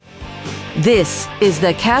This is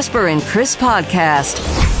the Casper and Chris podcast.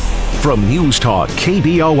 From News Talk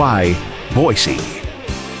KBOI, Boise.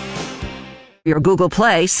 Your Google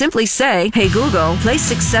Play, simply say, "Hey Google, play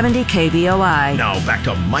 670 KBOI." Now back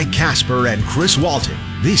to Mike Casper and Chris Walton.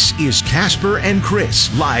 This is Casper and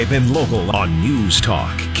Chris, live and local on News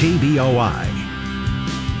Talk KBOI.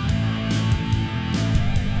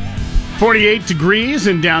 48 degrees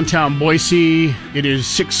in downtown Boise. It is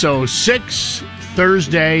 6:06,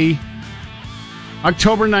 Thursday,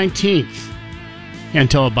 October 19th.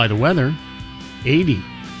 Can't tell it by the weather. 80.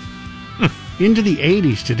 Into the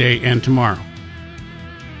 80s today and tomorrow.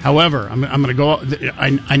 However, I'm going to go.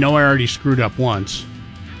 I know I already screwed up once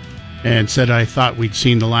and said I thought we'd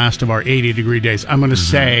seen the last of our 80-degree days. I'm going to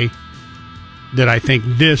say that I think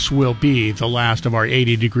this will be the last of our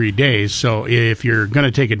 80-degree days. So if you're going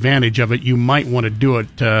to take advantage of it, you might want to do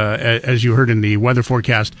it, as you heard in the weather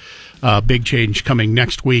forecast, big change coming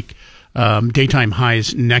next week. Daytime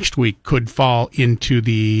highs next week could fall into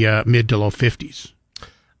the mid to low 50s.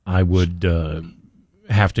 I would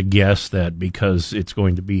have to guess that because it's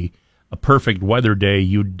going to be a perfect weather day,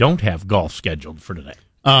 you don't have golf scheduled for today.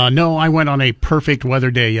 No, I went on a perfect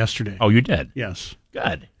weather day yesterday. Oh, you did? Yes.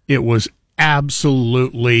 Good. It was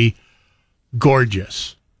absolutely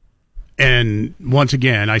gorgeous. And once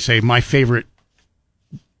again, I say my favorite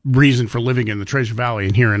reason for living in the Treasure Valley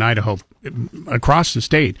and here in Idaho, across the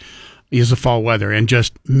state, is the fall weather. And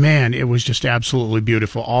just, man, it was just absolutely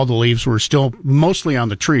beautiful. All the leaves were still mostly on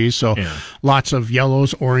the trees, so lots of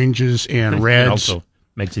yellows, oranges, and reds. It also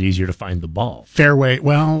makes it easier to find the ball. Fairway,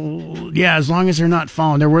 well, yeah, as long as they're not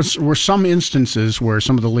falling. There were some instances where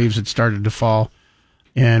some of the leaves had started to fall,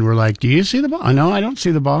 and we're like, do you see the ball? No, I don't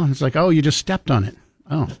see the ball. It's like, oh, you just stepped on it.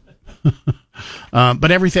 Oh.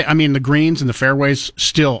 But everything, I mean, the greens and the fairways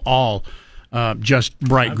still all just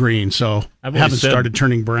bright green, so I haven't started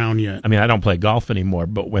turning brown yet. I mean, I don't play golf anymore,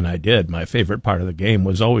 but when I did, my favorite part of the game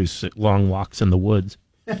was always long walks in the woods.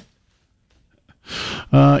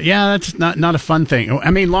 Yeah, that's not a fun thing.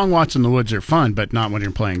 I mean, long walks in the woods are fun, but not when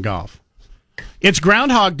you're playing golf. It's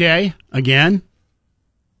Groundhog Day again.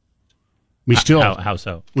 How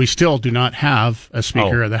so? We still do not have a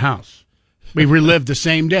Speaker of the House. We relive the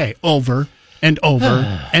same day over and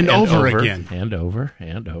over and over again. And over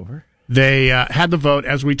and over. They had the vote,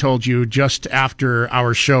 as we told you, just after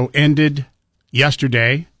our show ended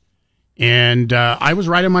yesterday, and I was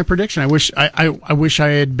right in my prediction. I wish I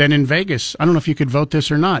had been in Vegas. I don't know if you could vote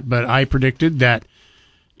this or not, but I predicted that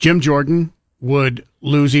Jim Jordan would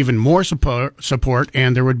lose even more support,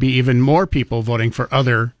 and there would be even more people voting for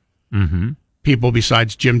other people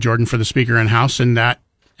besides Jim Jordan for the Speaker and House, and that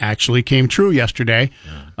actually came true yesterday.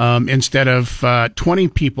 Instead of 20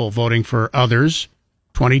 people voting for others,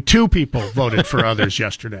 22 people voted for others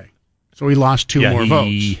yesterday. So he lost two more votes.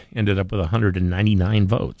 He ended up with 199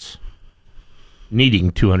 votes,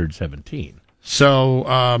 needing 217.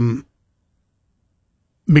 So,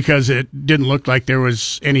 because it didn't look like there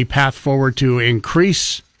was any path forward to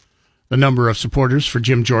increase the number of supporters for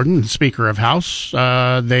Jim Jordan, Speaker of House,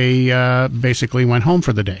 they basically went home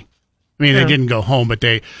for the day. I mean, they didn't go home, but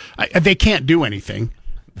they can't do anything.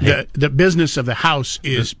 The business of the House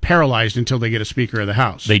is paralyzed until they get a Speaker of the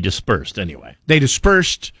House. They dispersed anyway. They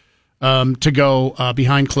dispersed to go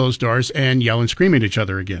behind closed doors and yell and scream at each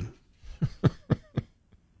other again.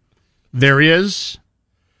 There is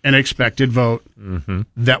an expected vote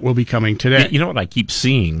that will be coming today. You know what I keep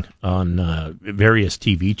seeing on various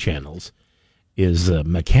TV channels is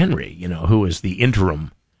McHenry, who is the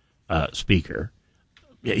interim speaker.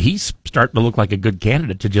 He's starting to look like a good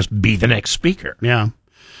candidate to just be the next speaker. Yeah.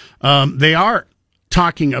 They are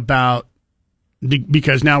talking about,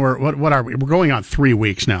 because now what are we? We're going on 3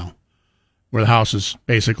 weeks now where the House is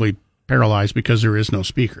basically paralyzed because there is no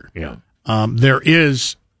speaker. Yeah. There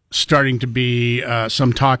is starting to be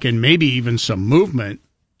some talk and maybe even some movement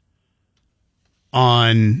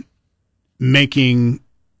on making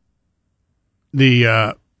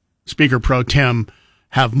the Speaker Pro Tem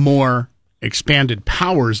have more expanded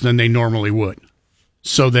powers than they normally would,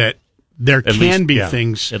 so that there can be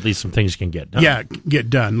things. At least some things can get done. Yeah, get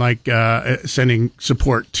done, like sending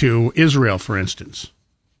support to Israel, for instance.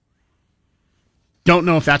 Don't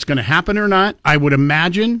know if that's going to happen or not. I would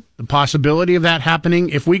imagine the possibility of that happening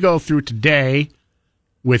if we go through today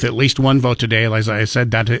with at least one vote today. As I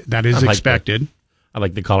said, that is expected. I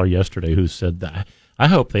like the caller yesterday who said that. I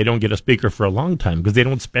hope they don't get a speaker for a long time because they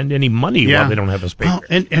don't spend any money while they don't have a speaker.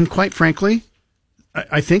 Well, and quite frankly,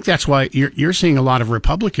 I think that's why you're seeing a lot of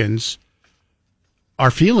Republicans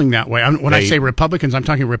are feeling that way. When I say Republicans, I'm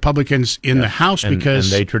talking Republicans in the House,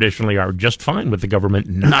 because and they traditionally are just fine with the government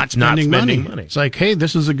not spending money. It's like, hey,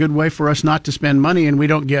 this is a good way for us not to spend money, and we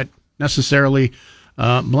don't get necessarily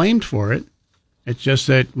blamed for it. It's just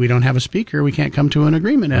that we don't have a speaker. We can't come to an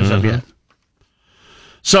agreement as of yet.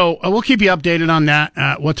 So we'll keep you updated on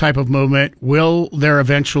that. What type of movement will there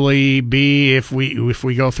eventually be if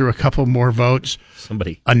we go through a couple more votes?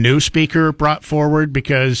 A new speaker brought forward,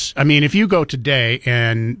 because if you go today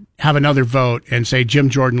and have another vote and say Jim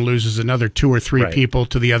Jordan loses another 2 or 3 people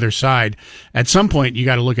to the other side, at some point you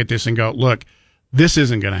got to look at this and go, look, this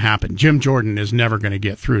isn't going to happen. Jim Jordan is never going to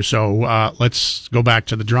get through. So let's go back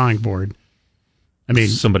to the drawing board.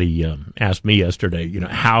 Somebody asked me yesterday,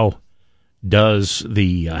 how does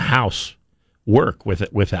the House work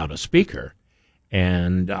without a speaker?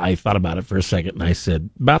 And I thought about it for a second, and I said,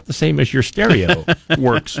 about the same as your stereo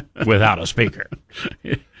works without a speaker.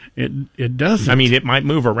 It doesn't. It might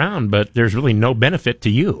move around, but there's really no benefit to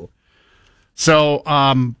you. So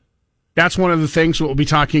that's one of the things we'll be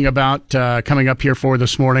talking about coming up here for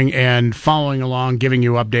this morning, and following along, giving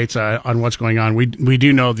you updates on what's going on. We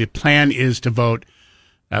do know the plan is to vote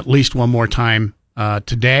at least one more time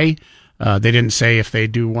today. They didn't say if they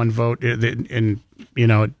do one vote, and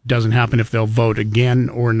it doesn't happen if they'll vote again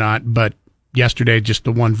or not. But yesterday, just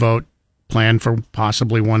the one vote, plan for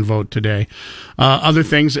possibly one vote today. Other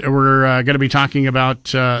things that we're going to be talking about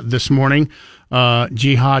this morning,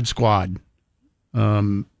 Jihad squad.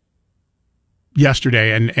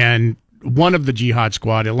 Yesterday, and one of the Jihad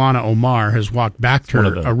squad, Ilana Omar, has walked back to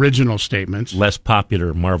her original statements. Less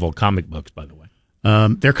popular Marvel comic books, by the way.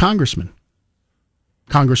 They're congresswomen,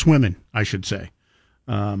 I should say,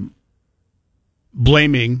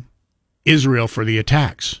 blaming Israel for the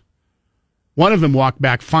attacks. One of them walked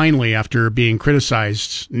back finally after being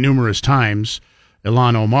criticized numerous times.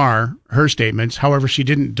 Ilana Omar, her statements. However, she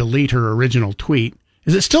didn't delete her original tweet.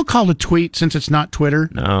 Is it still called a tweet since it's not Twitter?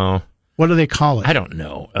 No. What do they call it? I don't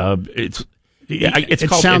know. It's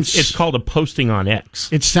called a posting on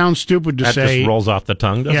X. It sounds stupid to say. That just rolls off the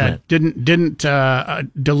tongue, doesn't it? Didn't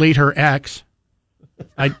delete her X.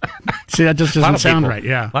 I see, that just doesn't sound right.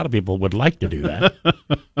 Yeah, a lot of people would like to do that.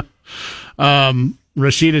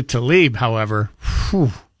 Rashida Tlaib, however,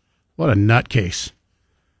 what a nutcase.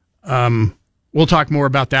 We'll talk more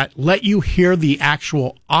about that. Let you hear the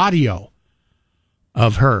actual audio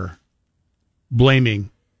of her blaming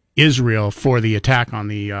Israel for the attack on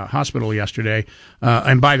the hospital yesterday.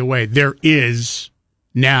 And by the way, there is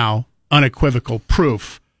now unequivocal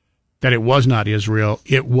proof that it was not Israel.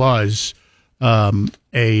 It was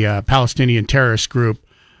a Palestinian terrorist group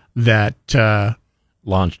that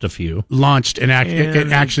launched and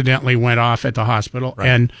it accidentally went off at the hospital. Right.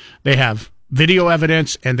 And they have video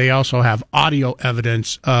evidence, and they also have audio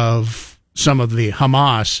evidence of some of the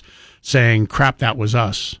Hamas saying, crap, that was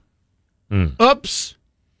us. Oops.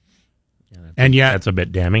 And yet, that's a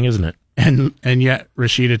bit damning, isn't it? And yet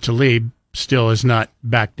Rashida Tlaib still has not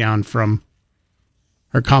backed down from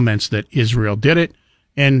her comments that Israel did it,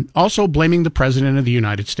 and also blaming the President of the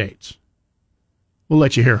United States. We'll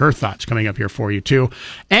let you hear her thoughts coming up here for you, too.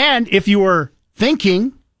 And if you were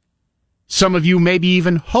thinking, some of you maybe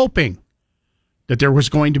even hoping, that there was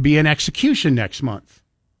going to be an execution next month.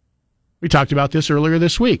 We talked about this earlier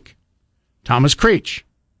this week. Thomas Creech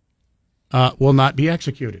will not be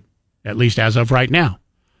executed, at least as of right now.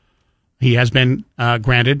 He has been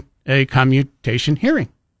granted a commutation hearing.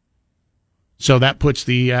 So that puts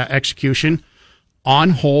the execution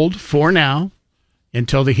on hold for now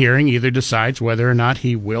until the hearing either decides whether or not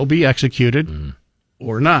he will be executed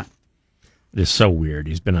or not. It is so weird.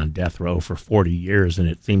 He's been on death row for 40 years, and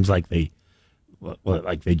it seems like they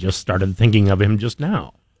just started thinking of him just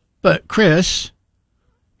now. But Chris,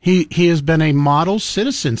 he has been a model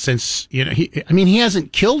citizen since, he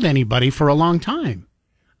hasn't killed anybody for a long time.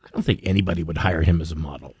 I don't think anybody would hire him as a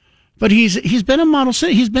model. But he's been a model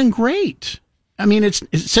citizen. He's been great.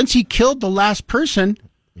 It's since he killed the last person,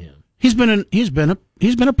 he's been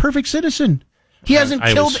a perfect citizen. He hasn't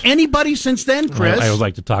killed anybody since then, Chris. I always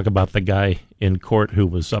like to talk about the guy in court who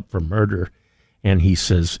was up for murder, and he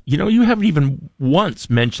says, you haven't even once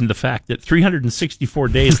mentioned the fact that 364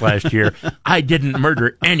 days last year, I didn't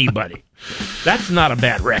murder anybody. That's not a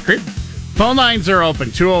bad record. Phone lines are open,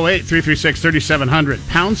 208-336-3700,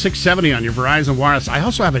 pound 670 on your Verizon Wireless. I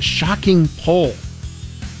also have a shocking poll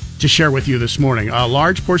to share with you this morning. A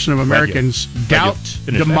large portion of Americans doubt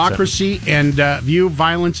democracy and view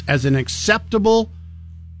violence as an acceptable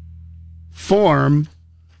form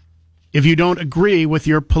if you don't agree with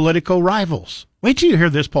your political rivals. Wait till you hear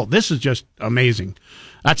this poll. This is just amazing.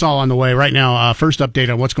 That's all on the way right now. First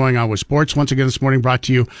update on what's going on with sports. Once again this morning brought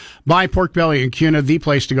to you by Pork Belly and Cuna, the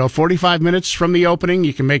place to go. 45 minutes from the opening.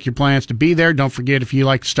 You can make your plans to be there. Don't forget, if you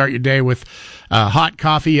like to start your day with hot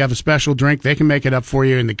coffee, you have a special drink, they can make it up for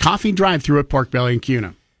you in the coffee drive-thru at Pork Belly and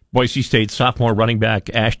Cuna. Boise State sophomore running back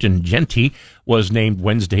Ashton Jeanty was named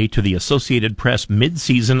Wednesday to the Associated Press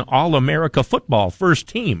midseason All-America Football First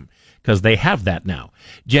Team, because they have that now.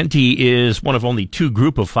 Jeanty is one of only two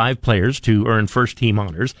group of 5 players to earn first-team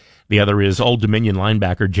honors. The other is Old Dominion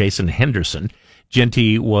linebacker Jason Henderson.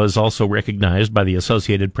 Jeanty was also recognized by the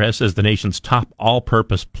Associated Press as the nation's top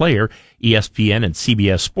all-purpose player. ESPN and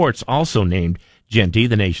CBS Sports also named Jeanty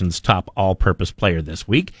the nation's top all-purpose player this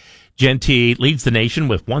week. Jeanty leads the nation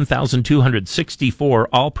with 1,264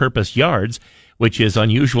 all-purpose yards, which is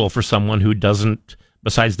unusual for someone who doesn't,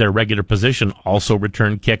 besides their regular position, also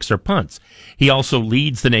return kicks or punts. He also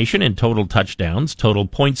leads the nation in total touchdowns, total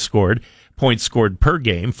points scored per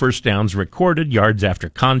game, first downs recorded, yards after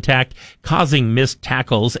contact, causing missed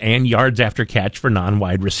tackles, and yards after catch for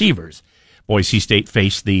non-wide receivers. Boise State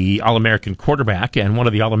faced the All-American quarterback and one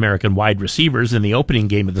of the All-American wide receivers in the opening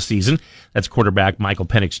game of the season. That's quarterback Michael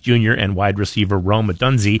Penix Jr. and wide receiver Rome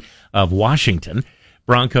Odunze of Washington.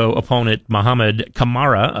 Bronco opponent Mohamed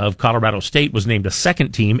Kamara of Colorado State was named a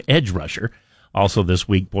second-team edge rusher. Also this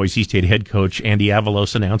week, Boise State head coach Andy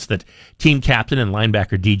Avalos announced that team captain and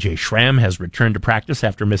linebacker DJ Schramm has returned to practice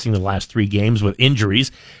after missing the last 3 games with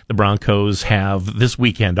injuries. The Broncos have this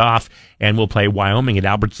weekend off and will play Wyoming at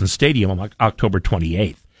Albertson Stadium on October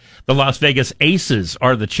 28th. The Las Vegas Aces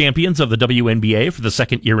are the champions of the WNBA for the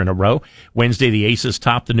second year in a row. Wednesday, the Aces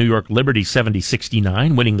topped the New York Liberty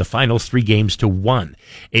 70-69, winning the finals 3-1.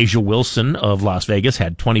 Asia Wilson of Las Vegas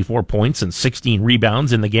had 24 points and 16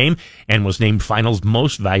 rebounds in the game and was named finals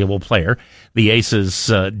most valuable player. The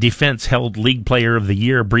Aces defense held League Player of the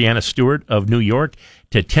Year Brianna Stewart of New York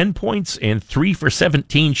to 10 points and 3 for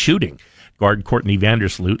 17 shooting. Guard Courtney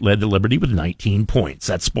Vandersloot led the Liberty with 19 points.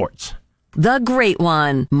 That's sports. The Great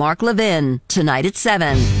One, Mark Levin, tonight at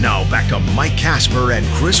 7. Now back to Mike Casper and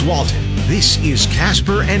Chris Walton. This is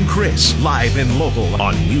Casper and Chris, live and local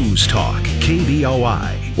on News Talk,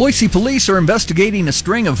 KBOI. Boise police are investigating a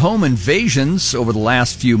string of home invasions over the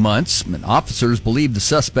last few months, and officers believe the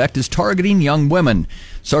suspect is targeting young women.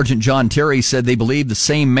 Sergeant John Terry said they believe the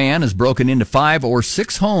same man has broken into 5 or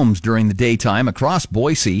 6 homes during the daytime across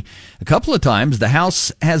Boise. A couple of times, the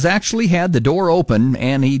house has actually had the door open,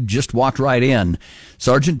 and he just walked right in.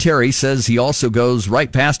 Sergeant Terry says he also goes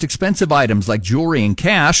right past expensive items like jewelry and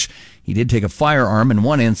cash. He did take a firearm in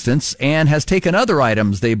one instance and has taken other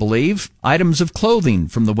items, they believe, items of clothing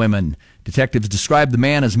from the women. Detectives describe the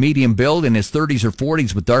man as medium build, in his 30s or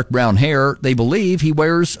 40s with dark brown hair. They believe he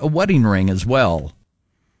wears a wedding ring as well.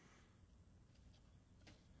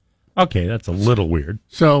 Okay, that's a little weird.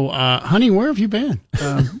 So, honey, where have you been?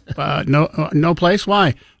 No place.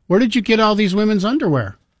 Why? Where did you get all these women's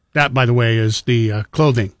underwear? That, by the way, is the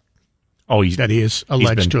clothing. Oh, that he is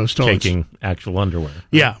alleged to have stolen. Taking actual underwear.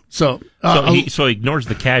 Yeah. So he ignores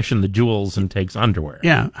the cash and the jewels and takes underwear.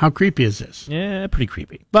 Yeah. How creepy is this? Yeah, pretty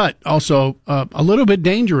creepy. But also a little bit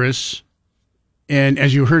dangerous. And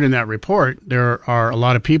as you heard in that report, there are a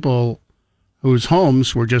lot of people whose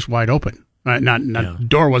homes were just wide open. The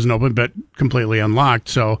door wasn't open, but completely unlocked.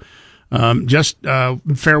 So just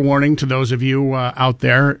fair warning to those of you out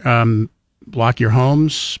there. Block your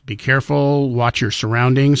homes. Be careful. Watch your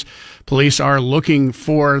surroundings. Police are looking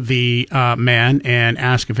for the man and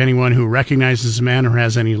ask if anyone who recognizes the man or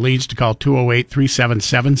has any leads to call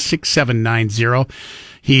 208-377-6790.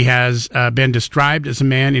 He has been described as a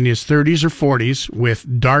man in his 30s or 40s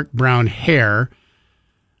with dark brown hair.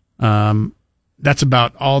 That's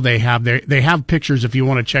about all they have. They have pictures if you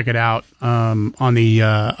want to check it out on the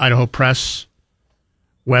Idaho Press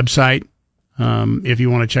website. If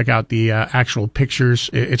you want to check out the actual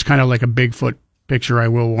pictures, it's kind of like a Bigfoot picture, I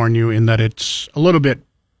will warn you, in that it's a little bit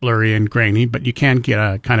blurry and grainy, but you can get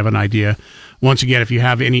a kind of an idea. Once again, if you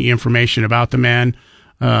have any information about the man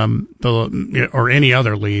or any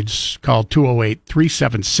other leads, call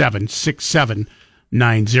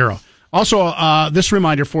 208-377-6790. Also, this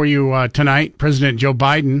reminder for you tonight, President Joe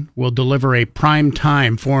Biden will deliver a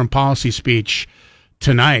prime-time foreign policy speech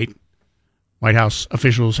tonight. White House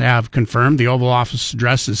officials have confirmed the Oval Office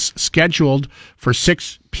address is scheduled for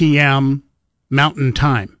 6 p.m. Mountain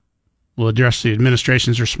Time. Will address the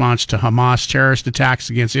administration's response to Hamas terrorist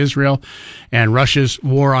attacks against Israel and Russia's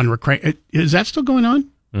war on Ukraine. Is that still going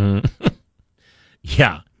on?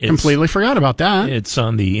 Yeah. Completely forgot about that. It's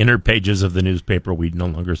on the inner pages of the newspaper we no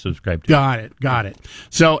longer subscribe to. Got it.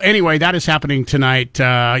 So anyway, that is happening tonight.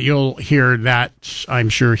 You'll hear that, I'm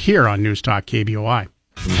sure, here on News Talk KBOI.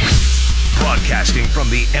 Broadcasting from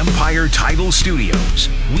the Empire Title Studios,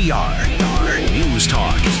 we are News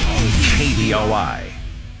Talk KBOI.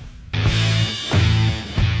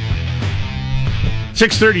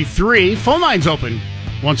 6:33. Phone lines open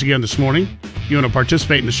once again this morning. You want to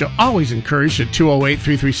participate in the show, always encouraged at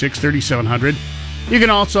 208-336-3700. You can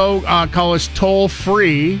also call us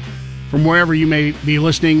toll-free from wherever you may be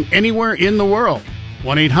listening, anywhere in the world.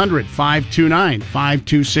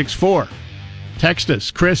 1-800-529-5264. Text us,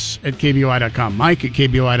 Chris at KBOI.com, Mike at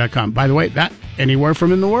KBOI.com. By the way, that anywhere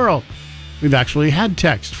from in the world. We've actually had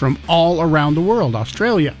text from all around the world.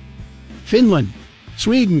 Australia, Finland,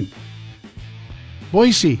 Sweden,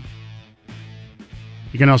 Boise.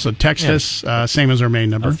 You can also text us, same as our main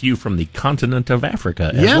number. A few from the continent of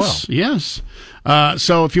Africa as well. Yes.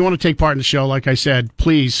 So if you want to take part in the show, like I said,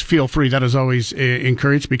 please feel free. That is always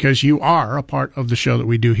encouraged because you are a part of the show that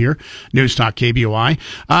we do here, News Talk KBOI.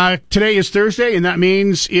 Today is Thursday, and that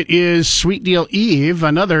means it is Sweet Deal Eve,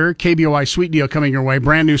 another KBOI Sweet Deal coming your way.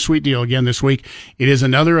 Brand new Sweet Deal again this week. It is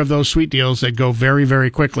another of those sweet deals that go very,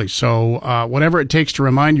 very quickly. So whatever it takes to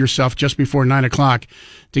remind yourself just before 9 o'clock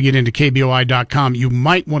to get into KBOI.com, you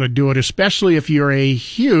might want to do it, especially if you're a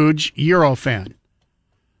huge Euro fan.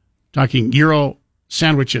 Talking Euro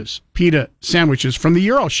sandwiches, pita sandwiches from the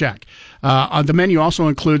Euro Shack. The menu also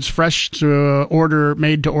includes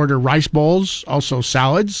made-to-order rice bowls, also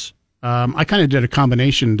salads. I kind of did a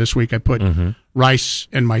combination this week. I put rice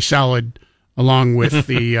and my salad along with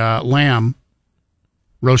the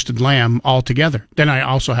roasted lamb all together. Then I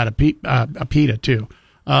also had a pita, too.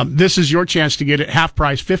 This is your chance to get it half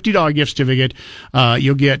price, $50 gift certificate.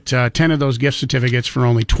 You'll get 10 of those gift certificates for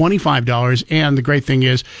only $25. And the great thing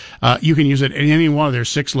is, you can use it in any one of their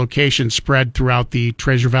 6 locations spread throughout the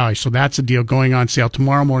Treasure Valley. So that's a deal going on sale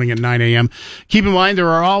tomorrow morning at 9 a.m. Keep in mind, there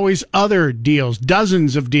are always other deals,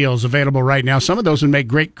 dozens of deals available right now. Some of those would make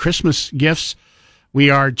great Christmas gifts. We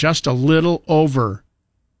are just a little over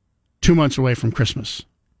 2 months away from Christmas.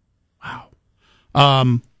 Wow.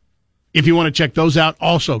 If you want to check those out,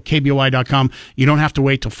 also KBOI.com. You don't have to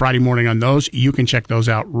wait till Friday morning on those. You can check those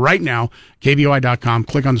out right now. KBOI.com.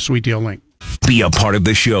 Click on the Sweet Deal link. Be a part of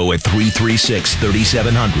the show at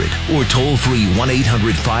 336-3700 or toll free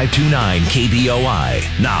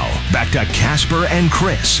 1-800-529-KBOI. Now, back to Casper and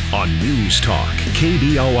Chris on News Talk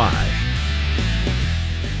KBOI.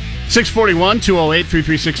 641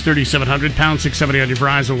 208-336-3700, pound 670 on your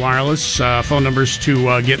Verizon Wireless. Phone numbers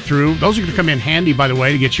to get through. Those are going to come in handy, by the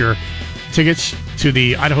way, to get your tickets to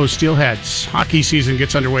the Idaho Steelheads. Hockey season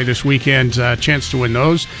gets underway this weekend. Chance to win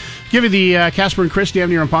those. Give you the Casper and Chris damn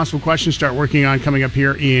near impossible questions. Start working on coming up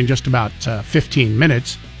here in just about 15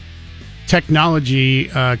 minutes. Technology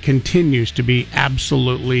continues to be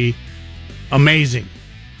absolutely amazing.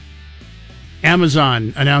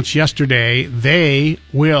 Amazon announced yesterday they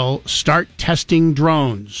will start testing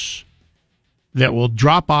drones that will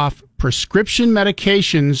drop off prescription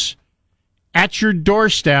medications at your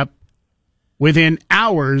doorstep within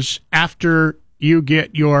hours after you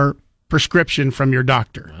get your prescription from your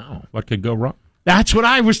doctor. Wow, what could go wrong? That's what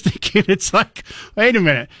I was thinking. It's like, wait a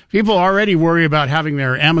minute. People already worry about having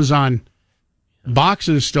their Amazon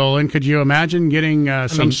boxes stolen. Could you imagine getting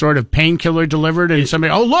some sort of painkiller delivered and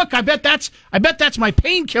somebody, oh look, I bet that's my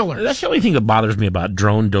painkiller. That's the only thing that bothers me about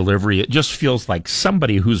drone delivery. It just feels like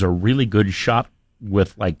somebody who's a really good shot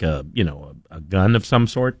with like a gun of some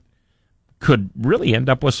sort could really end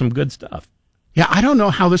up with some good stuff. Yeah, I don't know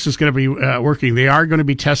how this is going to be working. They are going to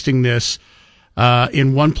be testing this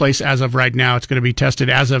in one place as of right now. It's going to be tested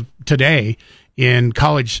as of today in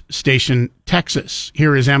College Station, Texas.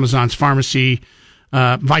 Here is Amazon's pharmacy,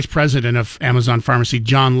 Vice President of Amazon Pharmacy,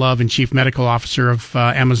 John Love, and Chief Medical Officer of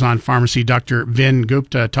Amazon Pharmacy, Dr. Vin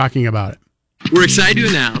Gupta, talking about it. We're excited to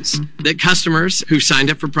announce that customers who signed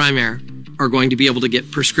up for Prime Air are going to be able to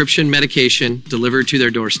get prescription medication delivered to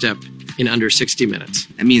their doorstep in under 60 minutes.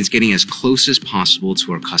 That means getting as close as possible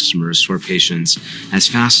to our customers, to our patients, as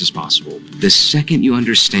fast as possible. The second you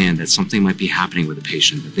understand that something might be happening with a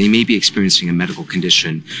patient, that they may be experiencing a medical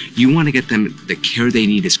condition, you want to get them the care they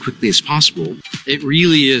need as quickly as possible. It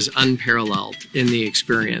really is unparalleled in the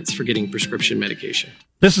experience for getting prescription medication.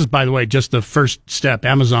 This is, by the way, just the first step.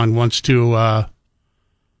 Amazon wants to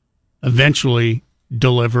eventually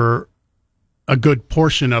deliver a good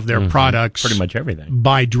portion of their products, pretty much everything,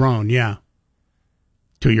 by drone,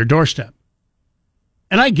 to your doorstep.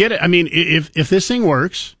 And I get it. I mean, if this thing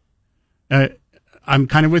works, I'm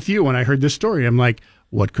kind of with you when I heard this story. I'm like,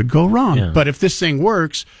 what could go wrong? Yeah. But if this thing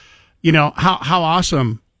works, how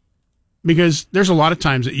awesome. Because there's a lot of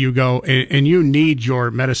times that you go and you need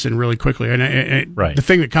your medicine really quickly. And right. The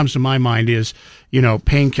thing that comes to my mind is,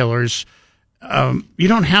 painkillers. You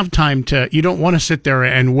don't have time you don't want to sit there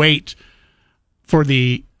and wait for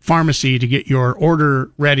the pharmacy to get your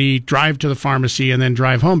order ready, drive to the pharmacy, and then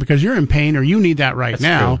drive home because you're in pain or you need that that's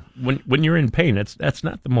now. True. When you're in pain, that's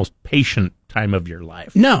not the most patient time of your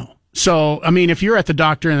life. No. So, if you're at the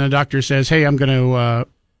doctor and the doctor says, hey, I'm going to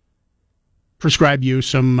prescribe you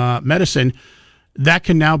some medicine, that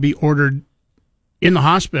can now be ordered in the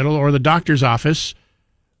hospital or the doctor's office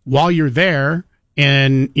while you're there.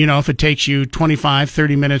 And, if it takes you 25,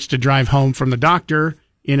 30 minutes to drive home from the doctor,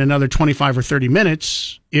 in another 25 or 30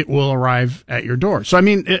 minutes, it will arrive at your door. So,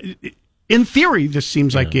 in theory, this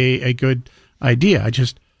seems like a good idea.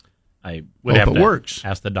 I would hope have it to works.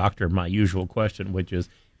 Ask the doctor my usual question, which is,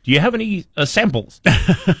 do you have any samples?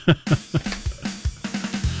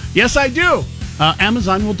 Yes, I do.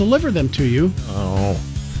 Amazon will deliver them to you. Oh.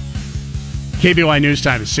 KBOI News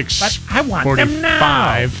Time is 6:45. I want them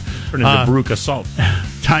now. Turn into Baruch assault.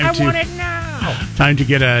 I want it now. Time to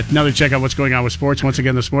get another check on what's going on with sports once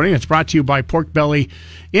again this morning. It's brought to you by Pork Belly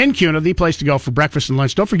in Cuna, the place to go for breakfast and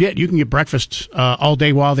lunch. Don't forget, you can get breakfast all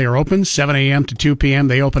day while they are open, 7 a.m. to 2 p.m.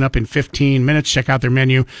 They open up in 15 minutes. Check out their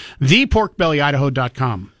menu,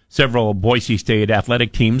 theporkbellyidaho.com. Several Boise State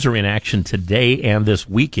athletic teams are in action today and this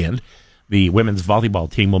weekend. The women's volleyball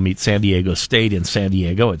team will meet San Diego State in San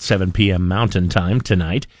Diego at 7 p.m. Mountain Time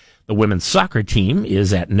tonight. The women's soccer team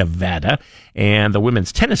is at Nevada, and the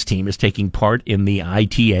women's tennis team is taking part in the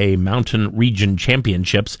ITA Mountain Region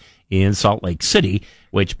Championships in Salt Lake City,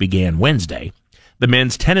 which began Wednesday. The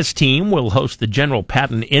men's tennis team will host the General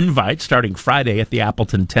Patton Invite starting Friday at the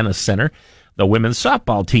Appleton Tennis Center. The women's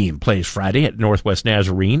softball team plays Friday at Northwest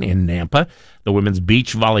Nazarene in Nampa. The women's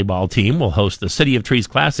beach volleyball team will host the City of Trees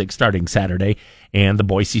Classic starting Saturday, and the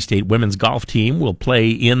Boise State women's golf team will play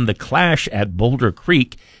in the Clash at Boulder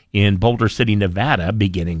Creek in Boulder City, Nevada,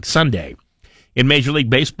 beginning Sunday. In Major League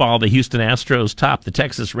Baseball, the Houston Astros topped the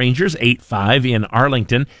Texas Rangers 8-5 in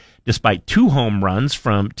Arlington, despite 2 home runs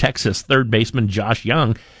from Texas third baseman Josh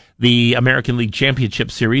Young. The American League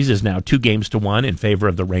Championship Series is now 2-1 in favor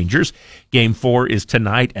of the Rangers. Game 4 is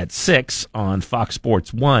tonight at 6 on Fox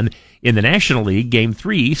Sports 1. In the National League, Game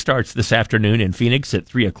 3 starts this afternoon in Phoenix at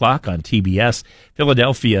 3 o'clock on TBS.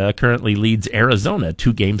 Philadelphia currently leads Arizona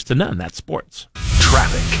 2-0. That's sports.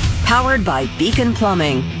 Traffic. Powered by Beacon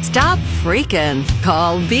Plumbing. Stop freaking.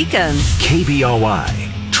 Call Beacon.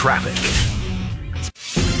 KBOI. Traffic.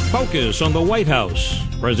 Focus on the White House.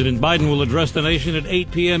 President Biden will address the nation at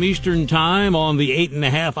 8 p.m. Eastern Time on the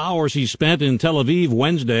 8.5 hours he spent in Tel Aviv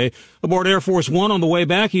Wednesday. Aboard Air Force One on the way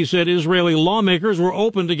back, he said Israeli lawmakers were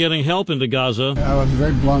open to getting help into Gaza. I was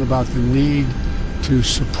very blunt about the need to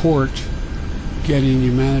support getting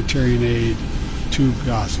humanitarian aid to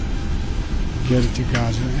Gaza. Get it to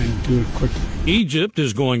Gaza and do it quickly. Egypt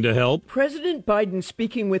is going to help. President Biden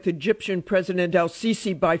speaking with Egyptian President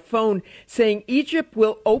al-Sisi by phone, saying Egypt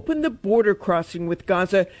will open the border crossing with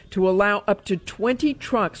Gaza to allow up to 20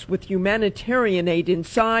 trucks with humanitarian aid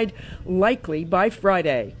inside, likely by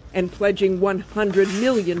Friday, and pledging $100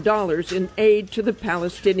 million in aid to the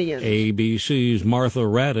Palestinians. ABC's Martha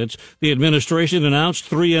Raddatz. The administration announced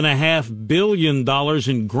 $3.5 billion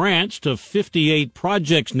in grants to 58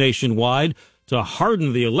 projects nationwide to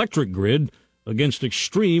harden the electric grid against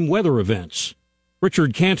extreme weather events.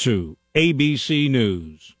 Richard Cantu, ABC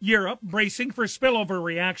News. Europe bracing for spillover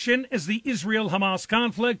reaction as the Israel-Hamas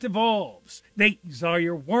conflict evolves. These are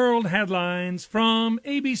your world headlines from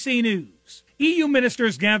ABC News. EU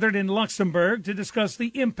ministers gathered in Luxembourg to discuss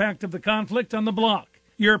the impact of the conflict on the bloc.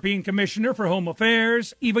 European Commissioner for Home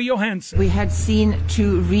Affairs, Eva Johansson. We had seen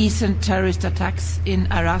 2 recent terrorist attacks in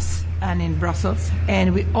Arras and in Brussels,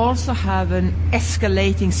 and we also have an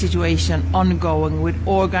escalating situation ongoing with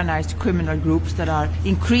organized criminal groups that are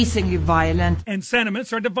increasingly violent. And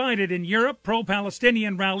sentiments are divided in Europe.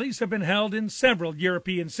 Pro-Palestinian rallies have been held in several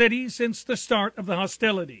European cities since the start of the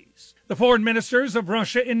hostilities. The foreign ministers of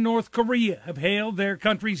Russia and North Korea have hailed their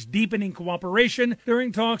countries' deepening cooperation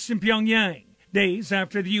during talks in Pyongyang, days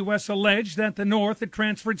after the U.S. alleged that the North had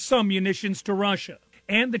transferred some munitions to Russia.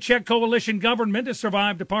 And the Czech coalition government has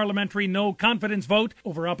survived a parliamentary no-confidence vote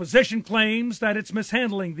over opposition claims that it's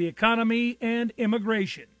mishandling the economy and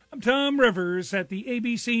immigration. I'm Tom Rivers at the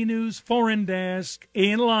ABC News Foreign Desk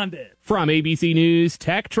in London. From ABC News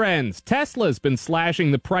Tech Trends, Tesla's been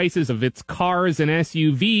slashing the prices of its cars and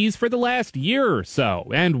SUVs for the last year or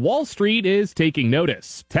so, and Wall Street is taking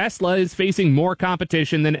notice. Tesla is facing more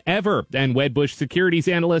competition than ever, and Wedbush securities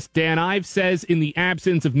analyst Dan Ives says in the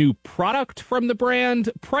absence of new product from the brand,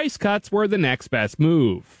 price cuts were the next best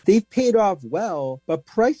move. They've paid off well, but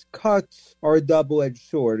price cuts are a double-edged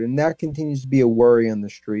sword, and that continues to be a worry on the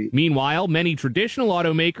street. Meanwhile, many traditional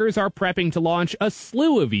automakers are prepping to launch a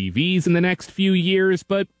slew of EVs in the next few years,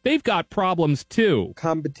 but they've got problems too.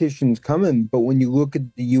 Competition's coming, but when you look at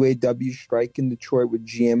the UAW strike in Detroit with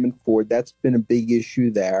GM and Ford, that's been a big issue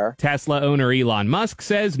there. Tesla owner Elon Musk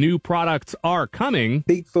says new products are coming.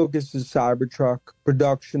 Big focus is Cybertruck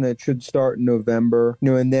production that should start in November,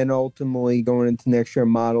 and then ultimately going into next year,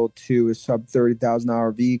 Model 2 is sub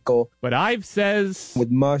 $30,000 vehicle. But Ives says with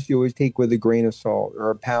Musk, you always take with a grain of salt or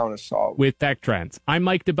a pound of salt. With Tech Trends, I'm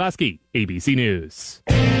Mike Dubusky, ABC News.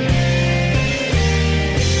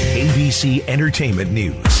 ABC Entertainment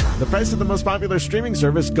News. The price of the most popular streaming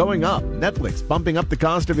service going up. Netflix bumping up the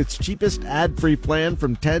cost of its cheapest ad-free plan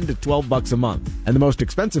from $10 to $12 a month. And the most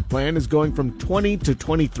expensive plan is going from $20 to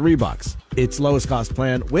 $23. Its lowest cost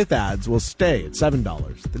plan with ads will stay at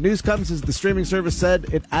 $7. The news comes as the streaming service said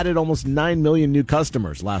it added almost 9 million new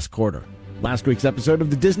customers last quarter. Last week's episode of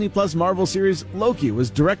the Disney Plus Marvel series Loki was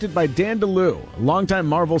directed by Dan DeLue, a longtime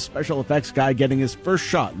Marvel special effects guy getting his first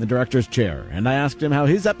shot in the director's chair. And I asked him how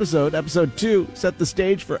his episode 2, set the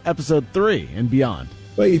stage for episode 3 and beyond.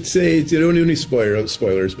 Well, you'd say you don't do any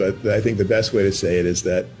spoilers, but I think the best way to say it is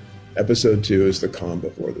that episode 2 is the calm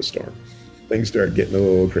before the storm. Things start getting a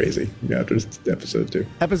little crazy after episode 2.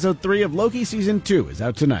 Episode 3 of Loki Season 2 is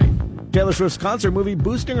out tonight. Taylor Swift's concert movie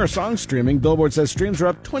boosting her song streaming. Billboard says streams are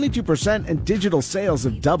up 22% and digital sales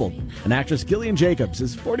have doubled. And actress Gillian Jacobs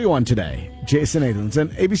is 41 today. Jason Adamson,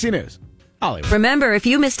 ABC News, Hollywood. Remember, if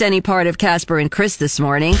you missed any part of Casper and Chris this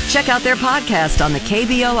morning, check out their podcast on the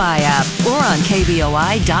KBOI app or on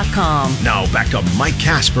KBOI.com. Now back to Mike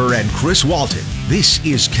Casper and Chris Walton. This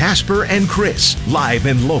is Casper and Chris, live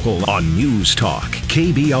and local on News Talk,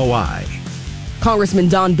 KBOI. Congressman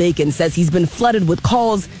Don Bacon says he's been flooded with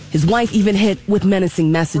calls, his wife even hit with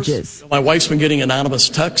menacing messages. My wife's been getting anonymous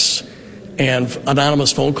texts and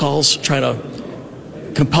anonymous phone calls trying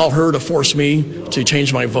to compel her to force me to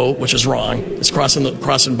change my vote, which is wrong. It's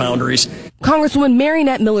crossing boundaries. Congresswoman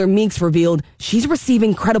Marinette Miller-Meeks revealed she's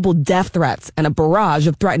receiving credible death threats and a barrage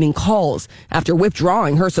of threatening calls after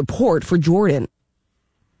withdrawing her support for Jordan.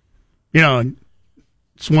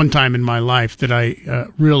 It's one time in my life that I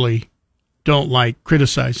really don't like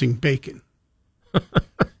criticizing Bacon.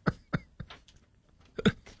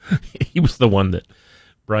 He was the one that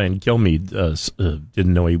Brian Kilmeade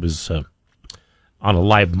didn't know he was on a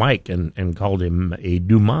live mic and called him a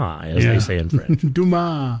Dumas, as they say in French.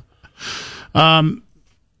 Dumas. An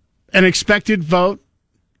expected vote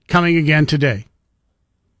coming again today.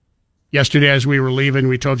 Yesterday, as we were leaving,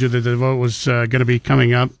 we told you that the vote was going to be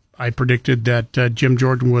coming up. I predicted that Jim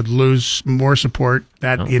Jordan would lose more support.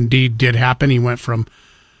 That indeed did happen. He went from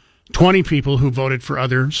 20 people who voted for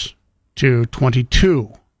others to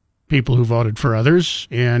 22 people who voted for others.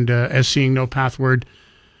 And as seeing no pathward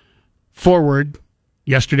forward,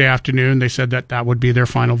 yesterday afternoon, they said that would be their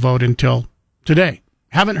final vote until today.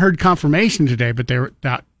 Haven't heard confirmation today, but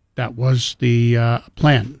that was the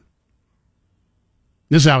plan.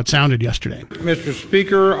 This is how it sounded yesterday. Mr.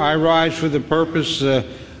 Speaker, I rise for the purpose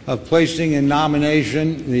of placing in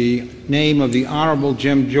nomination the name of the Honorable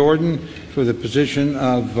Jim Jordan for the position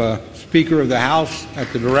of Speaker of the House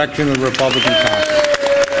at the direction of the Republican Congress.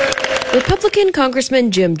 Republican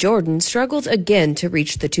Congressman Jim Jordan struggled again to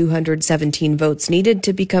reach the 217 votes needed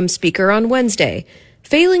to become Speaker on Wednesday,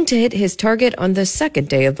 failing to hit his target on the second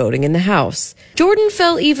day of voting in the House. Jordan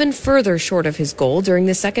fell even further short of his goal during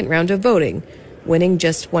the second round of voting, winning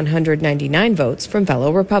just 199 votes from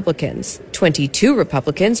fellow Republicans. 22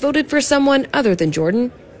 Republicans voted for someone other than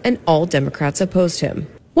Jordan, and all Democrats opposed him.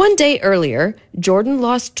 One day earlier, Jordan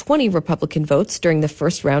lost 20 Republican votes during the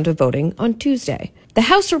first round of voting on Tuesday. The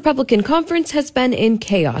House Republican Conference has been in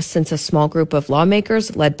chaos since a small group of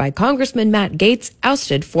lawmakers led by Congressman Matt Gaetz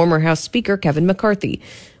ousted former House Speaker Kevin McCarthy,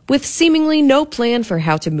 with seemingly no plan for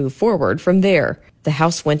how to move forward from there. The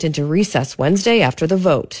House went into recess Wednesday after the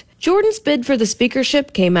vote. Jordan's bid for the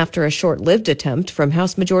speakership came after a short-lived attempt from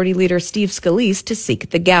House Majority Leader Steve Scalise to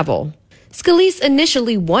seek the gavel. Scalise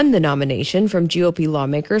initially won the nomination from GOP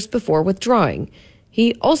lawmakers before withdrawing.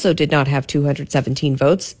 He also did not have 217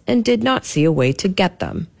 votes and did not see a way to get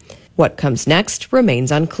them. What comes next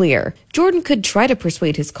remains unclear. Jordan could try to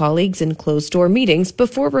persuade his colleagues in closed-door meetings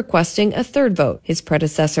before requesting a third vote. His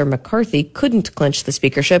predecessor, McCarthy, couldn't clinch the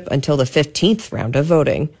speakership until the 15th round of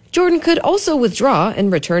voting. Jordan could also withdraw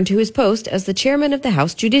and return to his post as the chairman of the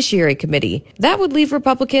House Judiciary Committee. That would leave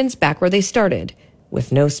Republicans back where they started,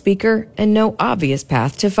 with no speaker and no obvious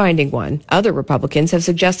path to finding one. Other Republicans have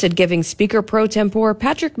suggested giving Speaker pro tempore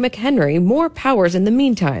Patrick McHenry more powers in the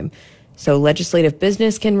meantime, so legislative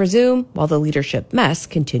business can resume while the leadership mess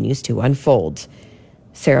continues to unfold.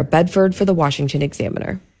 Sarah Bedford for the Washington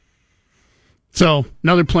Examiner. So,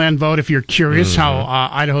 another planned vote. If you're curious how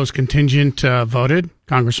Idaho's contingent voted,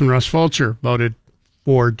 Congressman Russ Fulcher voted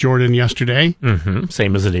for Jordan yesterday.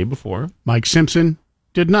 Same as the day before. Mike Simpson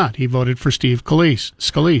did not. He voted for Steve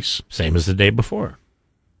Scalise. Same as the day before.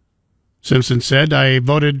 Simpson said, I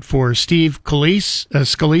voted for Steve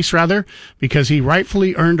Scalise, because he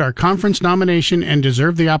rightfully earned our conference nomination and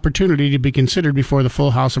deserved the opportunity to be considered before the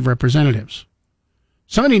full House of Representatives.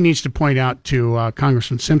 Somebody needs to point out to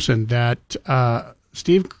Congressman Simpson that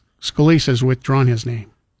Steve Scalise has withdrawn his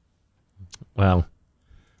name. Well,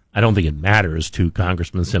 I don't think it matters to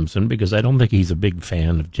Congressman Simpson because I don't think he's a big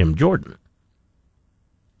fan of Jim Jordan.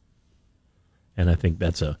 And I think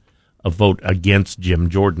that's a vote against Jim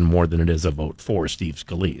Jordan more than it is a vote for Steve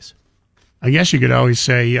Scalise. I guess you could always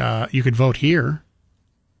say you could vote here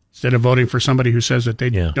instead of voting for somebody who says that they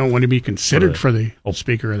don't want to be considered for the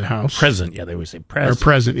Speaker of the House. Present, they always say present. Or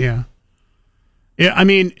present, yeah. Yeah, I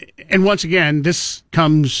mean, and once again, this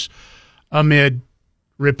comes amid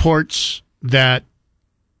reports that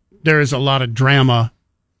there is a lot of drama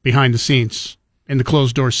behind the scenes in the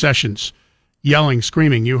closed-door sessions, yelling,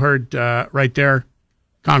 screaming. You heard right there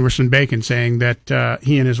Congressman Bacon saying that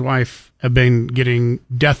he and his wife have been getting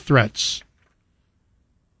death threats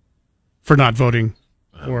for not voting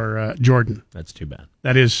for Jordan. That's too bad.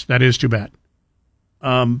 That is too bad.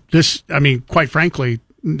 Quite frankly,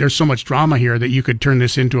 there's so much drama here that you could turn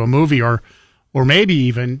this into a movie or maybe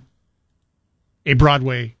even a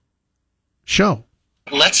Broadway show.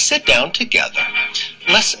 Let's sit down together.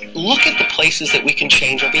 Let's look at the places that we can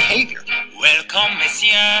change our behavior. Welcome,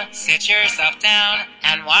 monsieur. Sit yourself down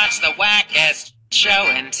and watch the wackest show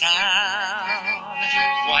in town.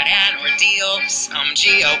 What an ordeal, some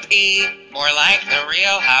GOP, more like the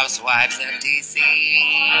Real Housewives of D.C.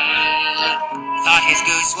 Thought his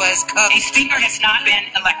goose was cooked. A speaker has not been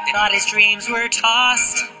elected. Thought his dreams were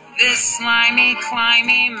tossed. This slimy,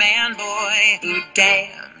 climby man boy who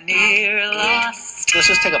damn near lost. Let's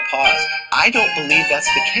just take a pause. I don't believe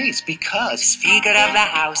that's the case because Speaker of the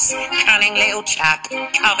House, cunning little chap,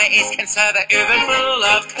 cover is conservative and full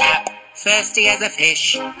of crap. Thirsty as a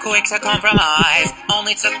fish, quick to compromise,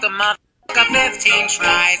 only took the motherfucker 15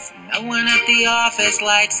 tries. No one at the office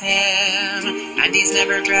likes him, and he's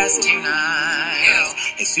never dressed too nice.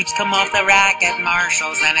 His suits come off the rack at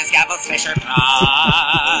Marshall's, and his gavel's Fisher Price.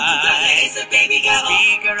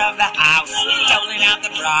 Speaker of the House, doling out the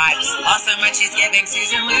bribes. Also much he's giving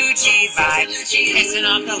Susan Lucci vibes. Pissing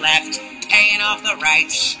off the left, paying off the right,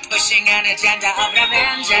 pushing an agenda of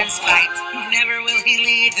revenge and spite. Never will he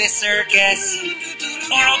lead this circus,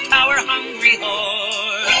 moral power hungry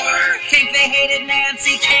whore. Think they hated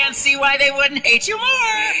Nancy, can't see why they wouldn't hate you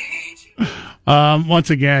more. Once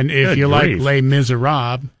again, if Good you grief. like Les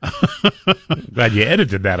Miserables, glad you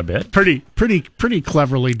edited that a bit. Pretty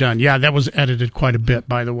cleverly done. Yeah, that was edited quite a bit,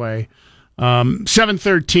 by the way.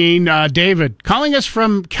 713, David, calling us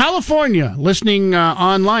from California, listening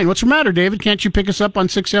online. What's the matter, David? Can't you pick us up on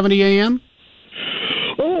 670 AM?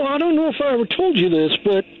 Oh, I don't know if I ever told you this,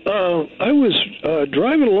 but I was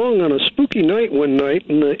driving along on a spooky night one night,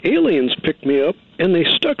 and the aliens picked me up, and they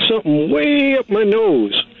stuck something way up my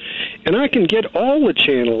nose. And I can get all the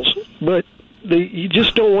channels, but you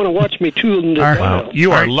just don't want to watch me tune them to Wow.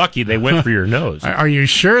 You are lucky they went for your nose. Are you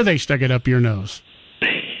sure they stuck it up your nose?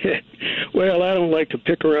 Well, I don't like to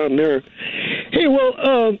pick around there. Hey, well,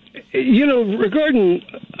 regarding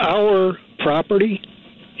our property,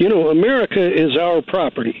 America is our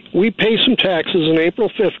property. We pay some taxes on April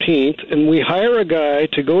 15th, and we hire a guy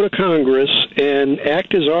to go to Congress and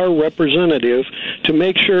act as our representative to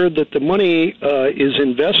make sure that the money is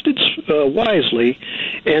invested wisely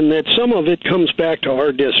and that some of it comes back to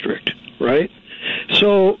our district, right?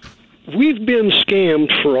 So we've been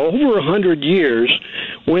scammed for over 100 years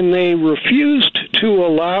when they refused to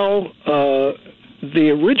allow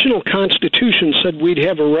the original Constitution said we'd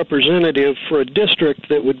have a representative for a district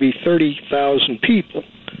that would be 30,000 people.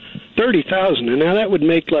 30,000, and now that would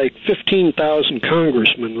make like 15,000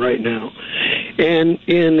 congressmen right now. And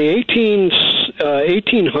in the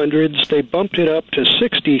 1800s, they bumped it up to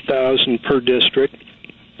 60,000 per district.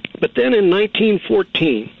 But then in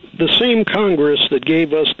 1914, the same Congress that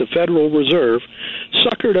gave us the Federal Reserve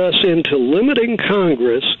suckered us into limiting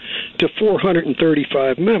Congress to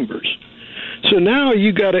 435 members. So now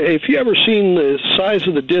you got to, if you ever seen the size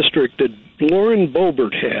of the district that Lauren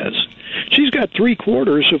Boebert has, she's got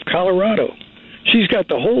 3/4 of Colorado. She's got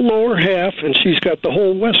the whole lower half, and she's got the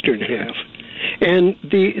whole western half. And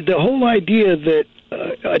the whole idea that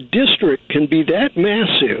a district can be that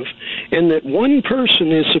massive and that one person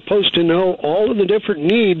is supposed to know all of the different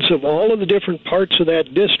needs of all of the different parts of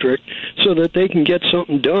that district so that they can get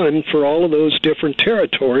something done for all of those different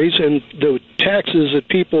territories, and the taxes that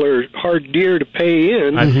people are hard dear to pay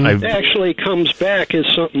in actually comes back as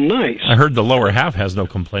something nice. I heard the lower half has no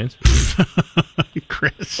complaints.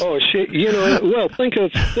 Chris. Oh shit! Well, think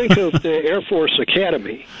of the Air Force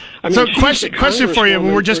Academy. I mean, so question for you.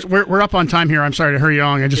 We're up on time here. I'm sorry to hurry you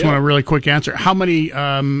on. I just want a really quick answer. How many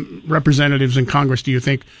representatives in Congress do you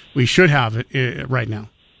think we should have right now?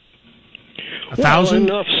 1,000?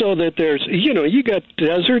 Enough so that there's, you got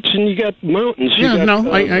deserts and you got mountains.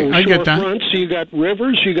 I get that. Fronts, you got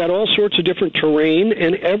rivers, you got all sorts of different terrain,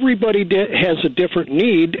 and everybody has a different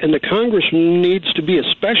need, and the congressman needs to be a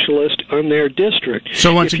specialist on their district.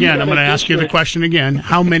 So once again, I'm going to ask you the question again.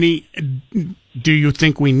 How many do you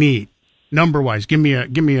think we need? Number-wise, give me a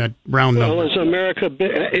round number. Well, as America,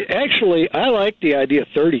 actually, I like the idea of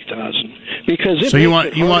 30,000 because so you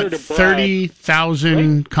want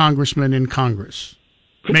 30,000 congressmen in Congress,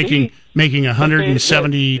 making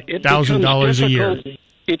 $170,000 a year.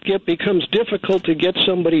 It becomes difficult to get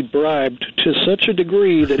somebody bribed to such a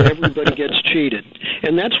degree that everybody gets cheated,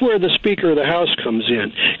 and that's where the Speaker of the House comes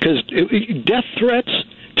in, because death threats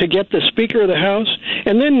to get the Speaker of the House.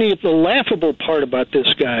 And then the laughable part about this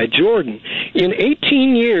guy, Jordan, in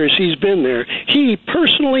 18 years he's been there, he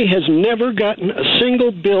personally has never gotten a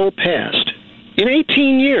single bill passed. In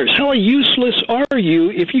 18 years. How useless are you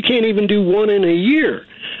if you can't even do one in a year?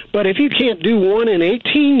 But if you can't do one in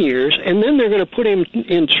 18 years, and then they're going to put him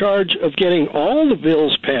in charge of getting all the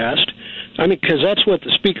bills passed, I mean, because that's what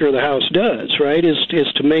the Speaker of the House does, right? Is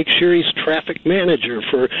to make sure he's traffic manager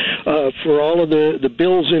for all of the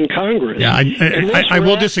bills in Congress. Yeah, I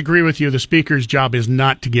will disagree with you. The Speaker's job is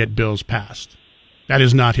not to get bills passed. That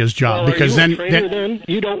is not his job, because then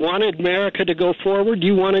you don't want America to go forward.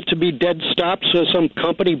 You want it to be dead stop, so some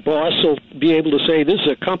company boss will be able to say, "This is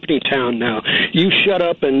a company town now. You shut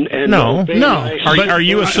up and no." Are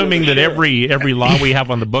you assuming that every law we have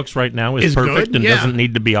on the books right now is perfect good? And doesn't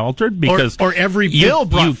need to be altered? Because or every bill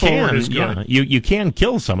brought forward is good. Yeah, you can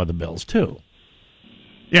kill some of the bills too.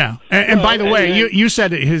 Yeah, and by the way, you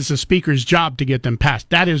said it is the Speaker's job to get them passed.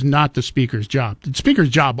 That is not the Speaker's job. The Speaker's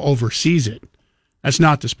job oversees it. That's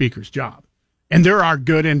not the Speaker's job. And there are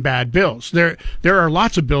good and bad bills. There are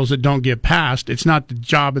lots of bills that don't get passed. It's not the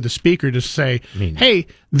job of the Speaker to say, hey,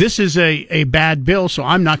 this is a bad bill, so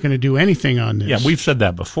I'm not going to do anything on this. Yeah, we've said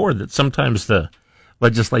that before, that sometimes the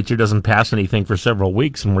legislature doesn't pass anything for several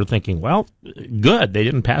weeks, and we're thinking, well, good, they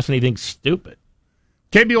didn't pass anything stupid.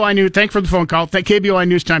 KBOI News, thank you for the phone call. KBOI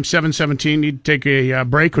News Time 7:17. Need to take a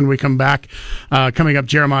break. When we come back. Coming up,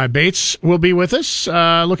 Jeremiah Bates will be with us,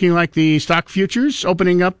 looking like the stock futures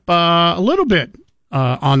opening up a little bit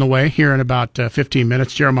on the way here in about 15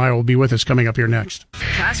 minutes. Jeremiah will be with us coming up here next.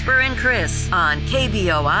 Casper and Chris on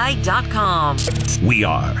KBOI.com. We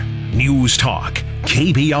are News Talk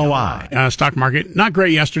KBOI. Stock market, not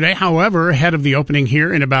great yesterday. However, ahead of the opening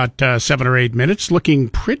here in about 7 or 8 minutes, looking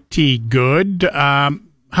pretty good.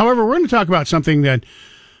 However, we're going to talk about something that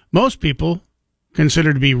most people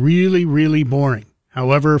consider to be really, really boring.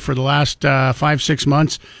 However, for the last 5-6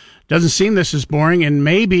 months, doesn't seem this is boring, and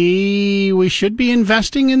maybe we should be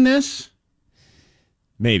investing in this?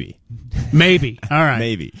 Maybe. All right.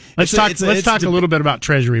 Maybe. Let's talk a little bit about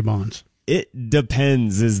Treasury bonds. It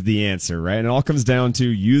depends is the answer, right? And it all comes down to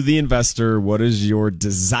you, the investor. What is your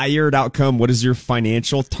desired outcome? What is your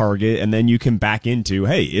financial target? And then you can back into,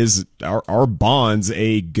 hey, are bonds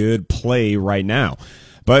a good play right now?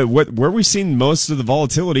 But where we've seen most of the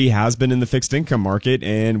volatility has been in the fixed income market,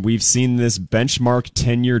 and we've seen this benchmark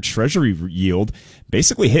 10-year Treasury yield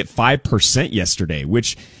basically hit 5% yesterday,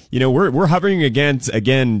 which, we're hovering again to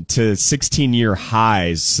 16-year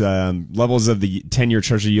highs, levels of the 10-year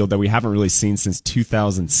Treasury yield that we haven't really seen since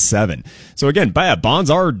 2007. So again,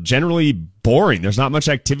 bonds are generally boring. There's not much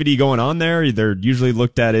activity going on there. They're usually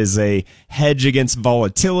looked at as a hedge against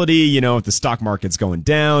volatility. If the stock market's going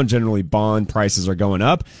down, generally bond prices are going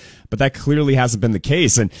up. But that clearly hasn't been the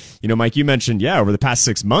case. And, Mike, you mentioned, over the past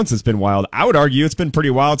 6 months, it's been wild. I would argue it's been pretty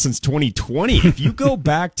wild since 2020. If you go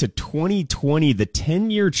back to 2020, the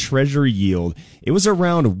 10-year Treasury yield, it was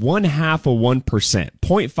around 0.5%,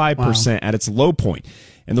 0.5% at its low point.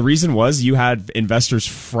 And the reason was you had investors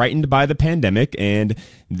frightened by the pandemic and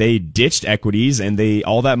they ditched equities and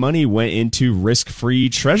all that money went into risk-free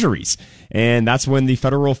treasuries. And that's when the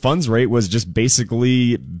federal funds rate was just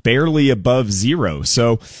basically barely above zero.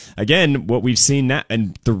 So again, what we've seen now,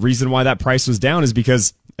 and the reason why that price was down is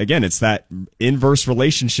because, again, it's that inverse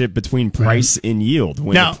relationship between price and yield.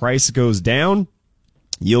 When the price goes down,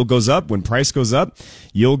 yield goes up. When price goes up,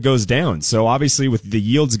 yield goes down. So obviously with the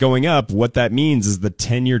yields going up, what that means is the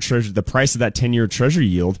 10-year treasury, the price of that 10-year treasury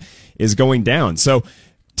yield is going down. So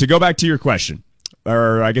to go back to your question,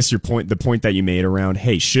 or I guess the point that you made around,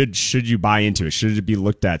 hey, should you buy into it? Should it be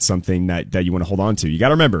looked at something that you want to hold on to? You got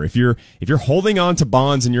to remember, if you're holding on to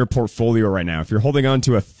bonds in your portfolio right now, if you're holding on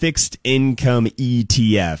to a fixed income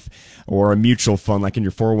ETF or a mutual fund like in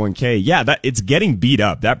your 401k, that it's getting beat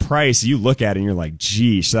up. That price, you look at it and you're like,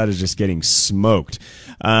 geez, that is just getting smoked.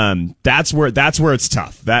 That's where it's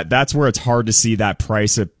tough. That's where it's hard to see that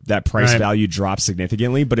price value drop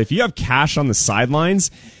significantly. But if you have cash on the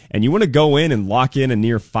sidelines and you want to go in and lock in a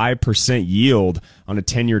near 5% yield on a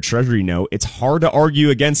 10-year treasury note, it's hard to argue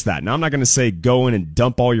against that. Now, I'm not going to say go in and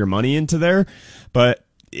dump all your money into there, but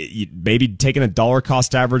maybe taking a dollar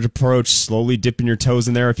cost average approach, slowly dipping your toes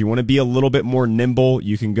in there. If you want to be a little bit more nimble,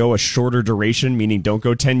 you can go a shorter duration, meaning don't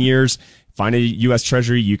go 10 years. Find a U.S.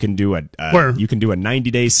 Treasury. You can do a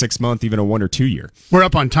 90-day, 6-month, even a 1 or 2 year. We're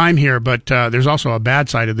up on time here, but there's also a bad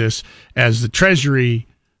side of this. As the Treasury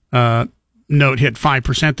note hit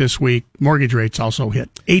 5% this week, mortgage rates also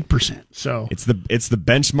hit 8%. So it's the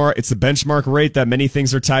benchmark rate that many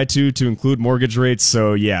things are tied to include mortgage rates.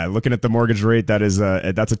 So looking at the mortgage rate, that's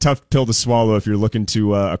a tough pill to swallow if you're looking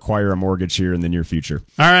to acquire a mortgage here in the near future.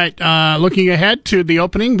 All right, looking ahead to the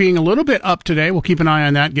opening being a little bit up today. We'll keep an eye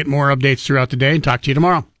on that, get more updates throughout the day, and talk to you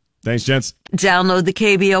tomorrow. Thanks, gents. Download the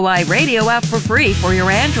KBOI radio app for free for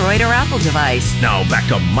your Android or Apple device. Now back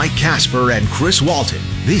to Mike Casper and Chris Walton.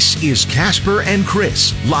 This is Casper and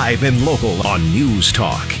Chris, live and local on News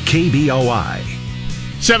Talk, KBOI.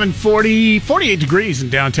 740, 48 degrees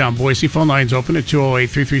in downtown Boise. Phone lines open at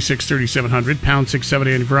 208-336-3700, pound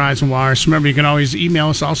 670 on Verizon Wireless. Remember, you can always email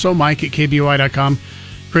us also, Mike at KBOI.com,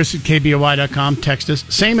 Chris at KBOI.com. Text us.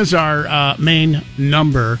 Same as our main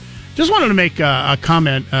number. Just wanted to make a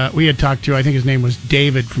comment. We had talked to, I think his name was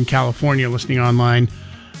David from California, listening online.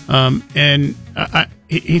 And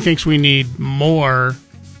he thinks we need more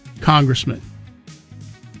congressmen,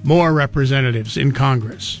 more representatives in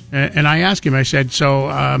Congress. And I asked him, I said,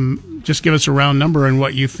 so just give us a round number on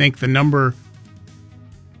what you think the number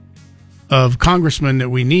of congressmen that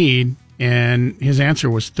we need. And his answer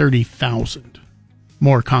was 30,000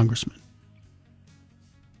 more congressmen.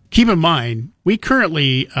 Keep in mind, we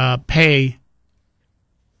currently pay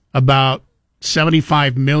about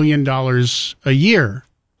 $75 million a year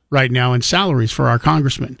right now in salaries for our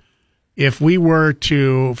congressmen. If we were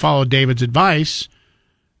to follow David's advice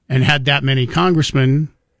and had that many congressmen,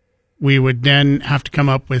 we would then have to come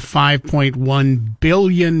up with $5.1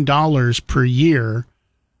 billion per year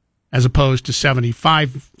as opposed to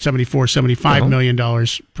 $75 million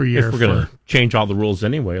per year. If we're going to change all the rules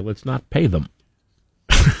anyway, let's not pay them.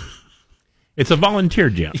 It's a volunteer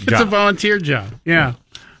job. It's a volunteer job, yeah.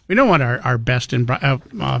 We don't want our best and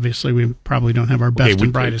obviously we probably don't have our best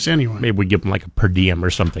and brightest anyway. Maybe we give them like a per diem or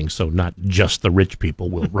something so not just the rich people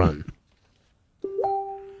will run.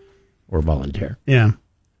 Or volunteer. Yeah.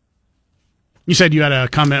 You said you had a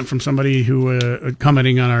comment from somebody who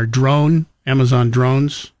commenting on our drone, Amazon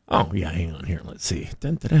drones. Oh, yeah, hang on here. Let's see.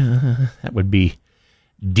 That would be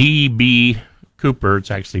DB Cooper.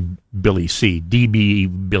 It's actually Billy C.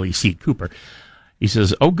 DB Billy C. Cooper. He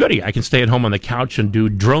says, oh, goody, I can stay at home on the couch and do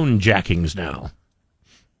drone jackings now.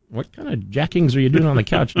 What kind of jackings are you doing on the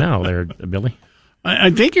couch now there, Billy?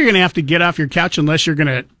 I think you're going to have to get off your couch unless you're going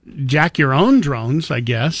to jack your own drones, I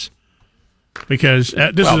guess. Because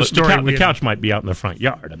this is a story. The couch might be out in the front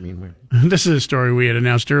yard. I mean, this is a story we had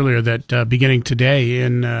announced earlier that beginning today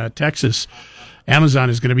in Texas, Amazon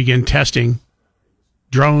is going to begin testing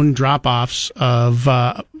drone drop-offs of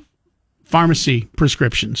pharmacy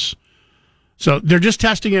prescriptions. So they're just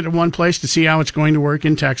testing it at one place to see how it's going to work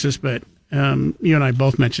in Texas. But you and I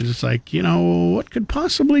both mentioned it's like, what could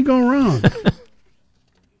possibly go wrong?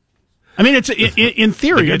 I mean, it's in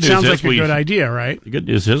theory, it sounds like a good idea, right? The good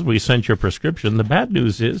news is we sent your prescription. The bad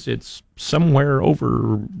news is it's somewhere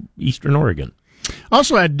over Eastern Oregon.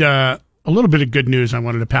 Also had a little bit of good news I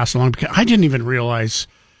wanted to pass along, because I didn't even realize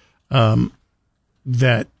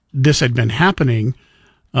that this had been happening.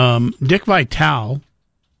 Dick Vitale,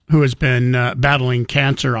 who has been battling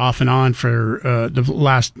cancer off and on for the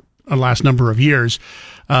last number of years,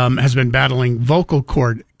 has been battling vocal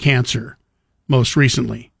cord cancer most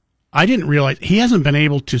recently. I didn't realize he hasn't been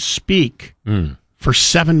able to speak for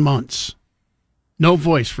 7 months. No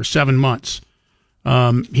voice for 7 months.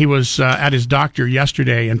 He was at his doctor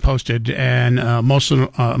yesterday and posted an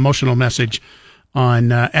emotional message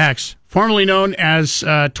on X, formerly known as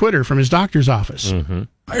Twitter, from his doctor's office.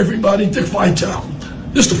 Hi, everybody. Dick Vitale.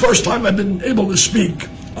 This is the first time I've been able to speak.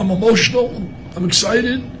 I'm emotional. I'm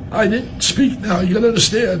excited. I didn't speak now. You got to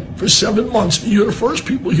understand, for 7 months, you're the first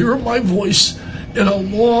people hearing my voice in a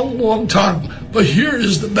long, long time. But here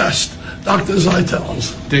is the best, Dr.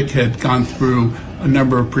 Zeitels. Dick had gone through a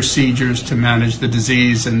number of procedures to manage the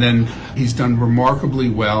disease, and then he's done remarkably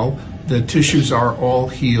well. The tissues are all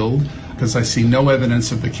healed, because I see no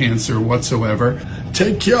evidence of the cancer whatsoever.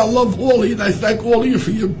 Take care. I love all of you, and I thank all of you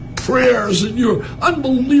for your prayers and your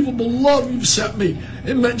unbelievable love you've sent me.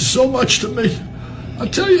 It meant so much to me. I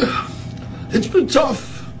tell you, it's been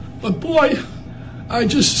tough, but boy, I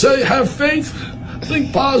just say have faith,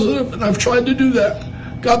 think positive, and I've tried to do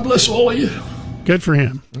that. God bless all of you. Good for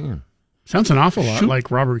him. Sounds an awful lot like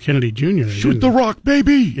Robert Kennedy Jr. Shoot the rock,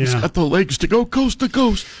 baby. He's got the legs to go coast to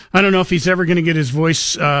coast. I don't know if he's ever going to get his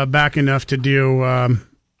voice back enough to do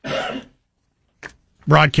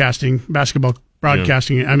broadcasting, basketball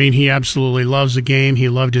broadcasting. Yeah. I mean, he absolutely loves the game. He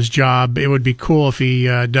loved his job. It would be cool if he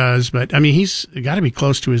does, but I mean, he's got to be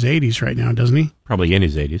close to his 80s right now, doesn't he? Probably in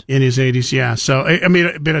his 80s. In his 80s, yeah. So, I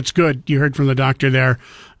mean, but it's good. You heard from the doctor there.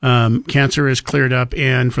 Cancer is cleared up,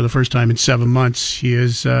 and for the first time in 7 months, he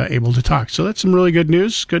is able to talk. So that's some really good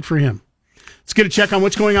news. Good for him. Let's get a check on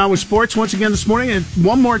what's going on with sports once again this morning. And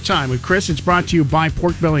one more time with Chris. It's brought to you by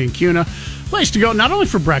Pork Belly and Cuna. Place to go not only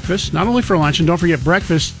for breakfast, not only for lunch, and don't forget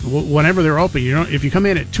breakfast whenever they're open. You know, if you come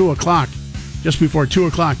in at 2 o'clock, just before 2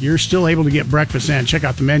 o'clock, you're still able to get breakfast in. Check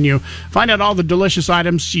out the menu. Find out all the delicious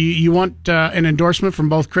items. You want an endorsement from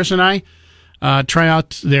both Chris and I? Try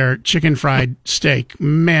out their chicken fried steak.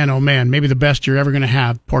 Man, oh man, maybe the best you're ever going to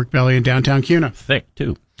have. Pork Belly in downtown Cuna. Thick,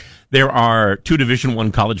 too. There are 2 Division I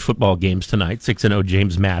college football games tonight. 6-0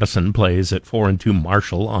 James Madison plays at 4-2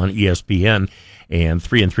 Marshall on ESPN, and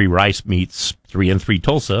 3-3 Rice meets 3-3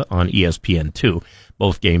 Tulsa on ESPN2.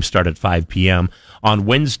 Both games start at 5 p.m. On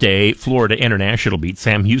Wednesday, Florida International beat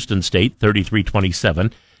Sam Houston State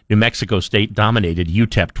 33-27. New Mexico State dominated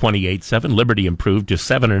UTEP 28-7. Liberty improved to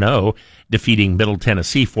 7-0, defeating Middle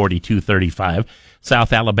Tennessee 42-35.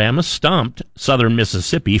 South Alabama stomped Southern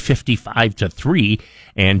Mississippi 55-3,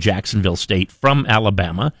 and Jacksonville State from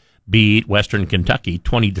Alabama beat Western Kentucky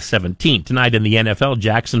 20-17. Tonight in the NFL,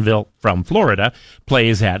 Jacksonville from Florida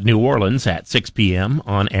plays at New Orleans at 6 p.m.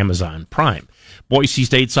 on Amazon Prime. Boise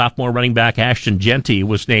State sophomore running back Ashton Jeanty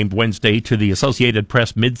was named Wednesday to the Associated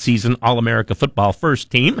Press midseason All-America Football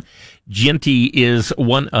First Team. Jeanty is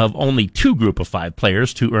one of only 2 Group of 5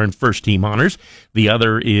 players to earn first-team honors. The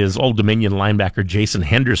other is Old Dominion linebacker Jason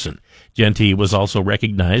Henderson. Jeanty was also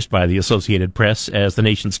recognized by the Associated Press as the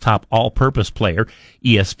nation's top all-purpose player.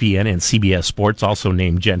 ESPN and CBS Sports also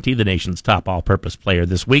named Jeanty the nation's top all-purpose player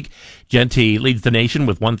this week. Jeanty leads the nation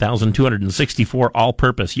with 1,264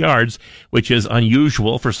 all-purpose yards, which is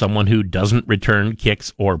unusual for someone who doesn't return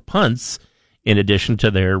kicks or punts, in addition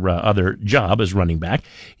to their other job as running back.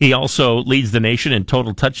 He also leads the nation in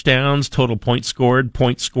total touchdowns, total points scored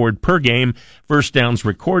per game, first downs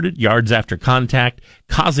recorded, yards after contact,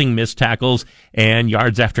 causing missed tackles, and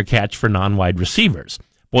yards after catch for non-wide receivers.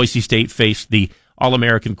 Boise State faced the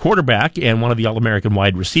All-American quarterback and one of the All-American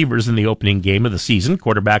wide receivers in the opening game of the season,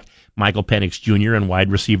 quarterback Michael Penix Jr. and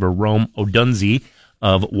wide receiver Rome Odunze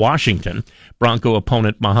of Washington. Bronco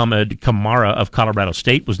opponent Muhammad Kamara of Colorado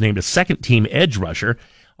State was named a second-team edge rusher.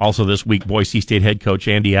 Also this week, Boise State head coach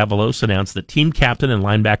Andy Avalos announced that team captain and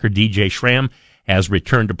linebacker DJ Schramm has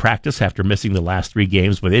returned to practice after missing the last 3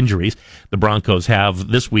 games with injuries. The Broncos have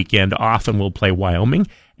this weekend off and will play Wyoming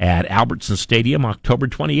at Albertson Stadium October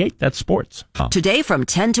 28th. That's sports. Today from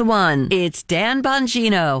 10 to 1, it's Dan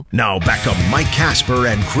Bongino. Now back to Mike Casper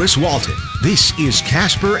and Chris Walton. This is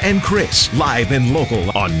Casper and Chris, live and local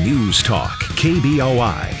on News Talk,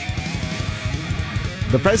 KBOI.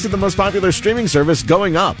 The price of the most popular streaming service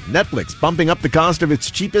going up. Netflix bumping up the cost of its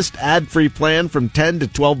cheapest ad-free plan from $10 to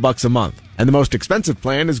 $12 a month. And the most expensive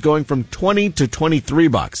plan is going from $20 to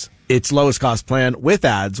 $23. Its lowest cost plan with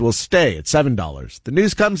ads will stay at $7. The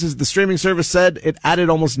news comes as the streaming service said it added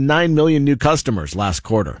almost 9 million new customers last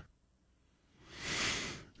quarter.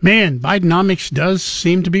 Man, Bidenomics does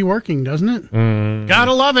seem to be working, doesn't it?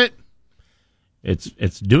 Gotta love it.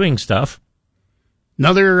 It's doing stuff.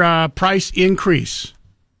 Another price increase.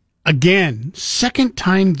 Again, second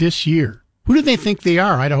time this year. Who do they think they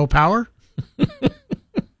are, Idaho Power?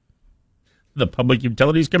 The Public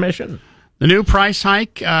Utilities Commission. The new price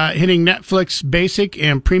hike hitting Netflix basic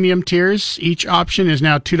and premium tiers. Each option is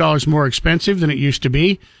now $2 more expensive than it used to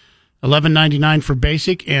be. $11.99 for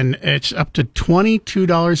basic, and it's up to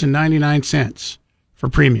 $22.99 for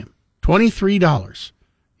premium. $23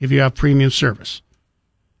 if you have premium service.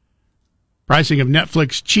 Pricing of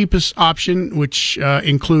Netflix cheapest option, which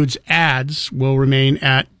includes ads, will remain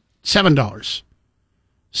at $7.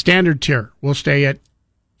 Standard tier will stay at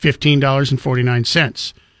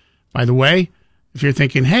 $15.49. By the way, if you're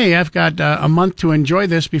thinking, hey, I've got a month to enjoy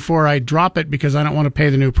this before I drop it because I don't want to pay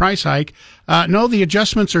the new price hike, no, the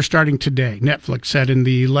adjustments are starting today. Netflix said in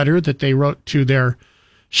the letter that they wrote to their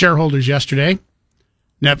shareholders yesterday.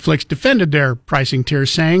 Netflix defended their pricing tiers,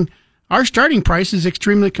 saying, our starting price is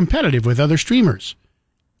extremely competitive with other streamers,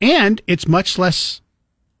 and it's much less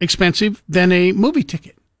expensive than a movie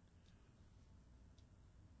ticket.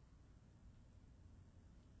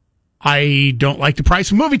 I don't like the price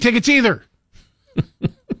of movie tickets either.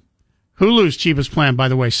 Hulu's cheapest plan, by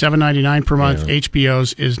the way, $7.99 per month. Yeah.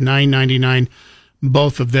 HBO's is $9.99.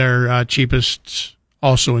 Both of their cheapest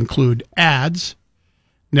also include ads.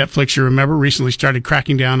 Netflix, you remember, recently started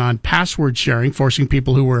cracking down on password sharing, forcing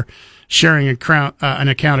people who were sharing an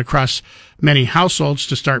account across many households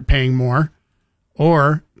to start paying more,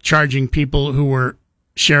 or charging people who were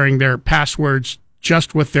sharing their passwords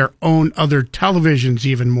just with their own other televisions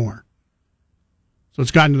even more. So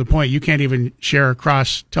it's gotten to the point you can't even share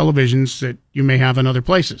across televisions that you may have in other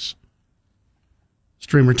places.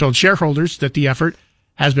 Streamer told shareholders that the effort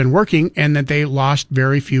has been working and that they lost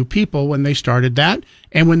very few people when they started that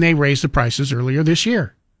and when they raised the prices earlier this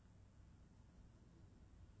year.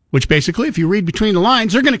 Which basically, if you read between the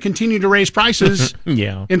lines, they're going to continue to raise prices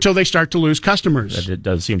until they start to lose customers. It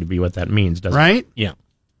does seem to be what that means, doesn't it? Right? Yeah.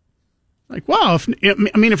 Like, wow,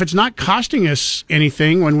 if it's not costing us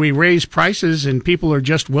anything when we raise prices and people are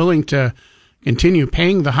just willing to continue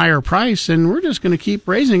paying the higher price, then we're just going to keep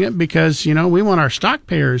raising it because, we want our stock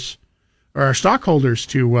payers or our stockholders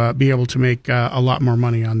to be able to make a lot more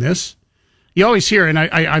money on this. You always hear, and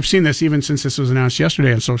I've seen this even since this was announced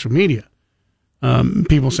yesterday on social media,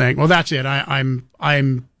 people saying, well, that's it.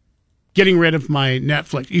 I'm getting rid of my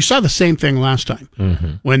Netflix. You saw the same thing last time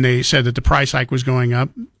when they said that the price hike was going up.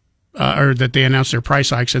 Or that they announced their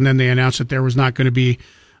price hikes, and then they announced that there was not going to be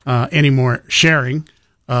any more sharing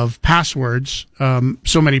of passwords.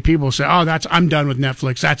 So many people say, I'm done with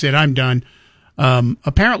Netflix. That's it. I'm done.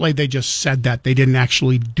 Apparently, they just said that. They didn't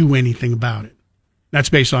actually do anything about it. That's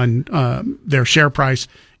based on their share price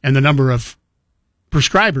and the number of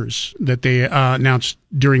prescribers that they announced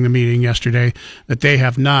during the meeting yesterday, that they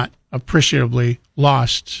have not appreciably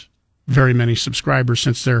lost very many subscribers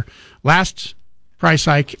since their last price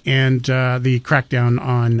hike and the crackdown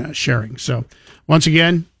on sharing. So once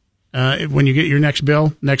again, when you get your next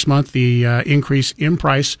bill next month, the increase in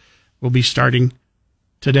price will be starting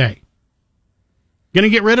today. Going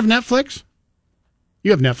to get rid of Netflix?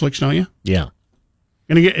 You have Netflix, don't you? Yeah.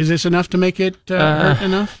 Is this enough to make it hurt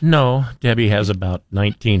enough? No. Debbie has about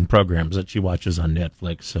 19 programs that she watches on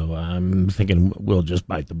Netflix, so I'm thinking we'll just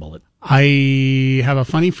bite the bullet. I have a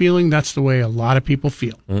funny feeling that's the way a lot of people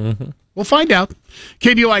feel. Mm-hmm. We'll find out.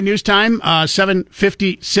 KBOI News Time,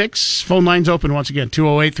 7:56. Phone lines open once again,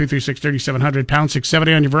 208-336-3700, pound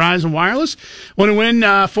 670 on your Verizon Wireless. Want to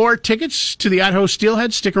win 4 tickets to the Idaho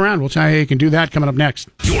Steelhead? Stick around. We'll tell you how you can do that coming up next.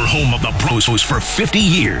 Your home of the pros was for 50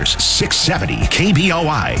 years. 670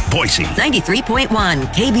 KBOI, Boise.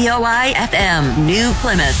 93.1 KBOI FM, New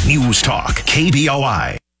Plymouth. News Talk,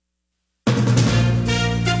 KBOI.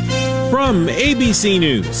 From ABC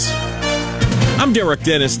News, I'm Derek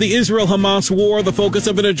Dennis. The Israel-Hamas war, the focus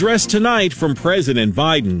of an address tonight from President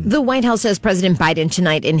Biden. The White House says President Biden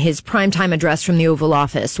tonight in his primetime address from the Oval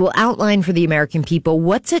Office will outline for the American people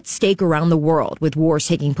what's at stake around the world with wars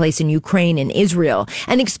taking place in Ukraine and Israel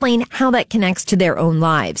and explain how that connects to their own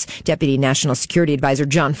lives. Deputy National Security Advisor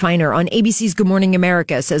John Feiner on ABC's Good Morning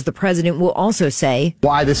America says the president will also say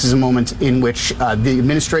why this is a moment in which the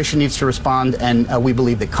administration needs to respond, and we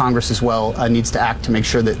believe that Congress as well needs to act to make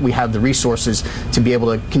sure that we have the resources to be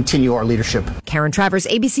able to continue our leadership. Karen Travers,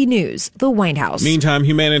 ABC News, the White House. Meantime,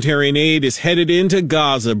 humanitarian aid is headed into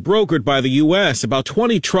Gaza, brokered by the U.S. About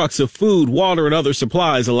 20 trucks of food, water, and other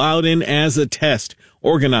supplies allowed in as a test,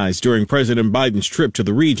 organized during President Biden's trip to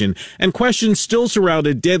the region, and questions still surround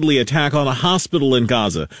a deadly attack on a hospital in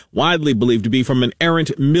Gaza, widely believed to be from an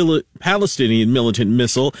errant Palestinian militant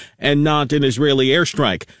missile and not an Israeli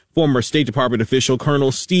airstrike. Former State Department official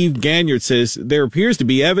Colonel Steve Ganyard says there appears to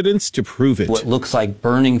be evidence to prove it. What looks like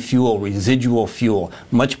burning fuel, residual fuel,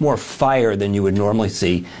 much more fire than you would normally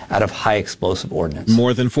see out of high explosive ordnance.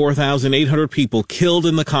 More than 4,800 people killed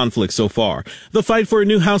in the conflict so far. The fight for a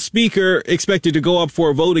new House Speaker expected to go up for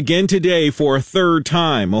a vote again today for a third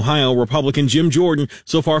time. Ohio Republican Jim Jordan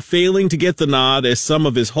so far failing to get the nod as some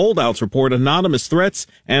of his holdouts report anonymous threats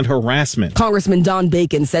and harassment. Congressman Don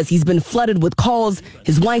Bacon says he's been flooded with calls.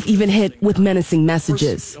 His wife even hit with menacing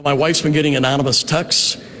messages. My wife's been getting anonymous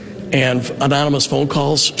texts and anonymous phone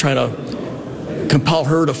calls trying to compel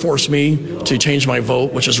her to force me to change my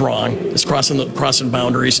vote, which is wrong. It's crossing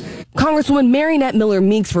boundaries. Congresswoman Marinette Miller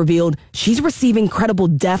Meeks revealed she's receiving credible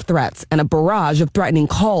death threats and a barrage of threatening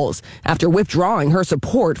calls after withdrawing her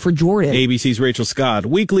support for Jordan. ABC's Rachel Scott.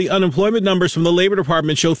 Weekly unemployment numbers from the Labor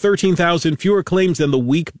Department show 13,000 fewer claims than the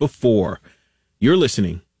week before. You're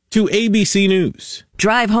listening to ABC News.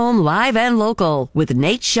 Drive home live and local with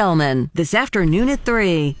Nate Shellman this afternoon at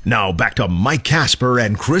 3. Now back to Mike Casper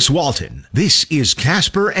and Chris Walton. This is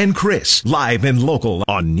Casper and Chris, live and local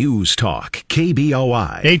on News Talk,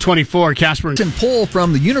 KBOI. 824, Casper. A poll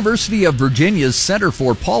from the University of Virginia's Center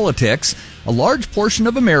for Politics. A large portion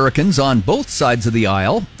of Americans on both sides of the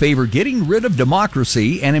aisle favor getting rid of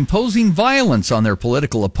democracy and imposing violence on their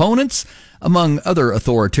political opponents, among other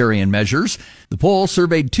authoritarian measures. The poll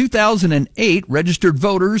surveyed 2,008 registered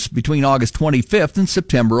voters between August 25th and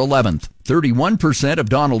September 11th. 31% of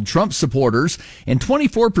Donald Trump supporters and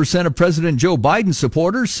 24% of President Joe Biden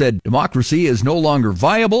supporters said democracy is no longer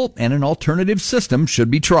viable and an alternative system should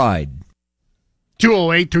be tried.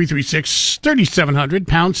 208-336-3700,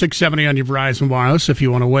 pound 670 on your Verizon Wireless if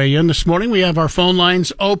you want to weigh in this morning. We have our phone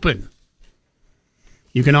lines open.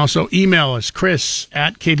 You can also email us, Chris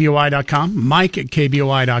at KBOI.com, Mike at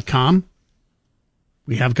KBOI.com.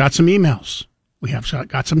 We have got some emails. We have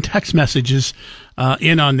got some text messages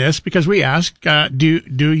in on this because we asked,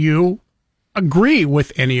 do you agree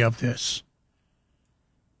with any of this?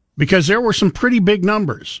 Because there were some pretty big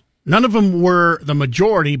numbers. None of them were the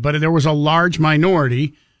majority, but there was a large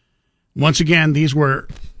minority. Once again, these were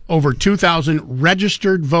over 2,000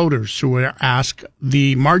 registered voters who were asked.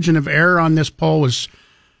 The margin of error on this poll was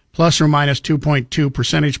plus or minus 2.2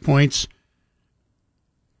 percentage points.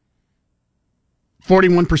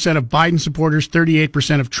 41% of Biden supporters,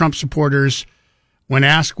 38% of Trump supporters, when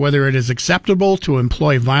asked whether it is acceptable to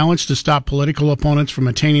employ violence to stop political opponents from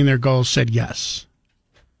attaining their goals, said yes.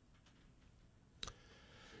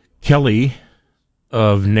 Kelly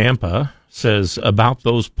of Nampa says about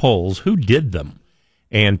those polls, who did them?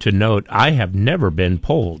 And to note, I have never been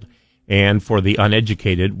polled. And for the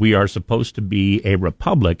uneducated, we are supposed to be a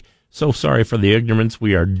republic. So sorry for the ignorance.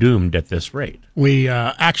 We are doomed at this rate. We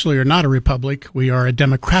actually are not a republic. We are a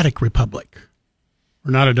democratic republic.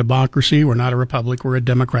 We're not a democracy. We're not a republic. We're a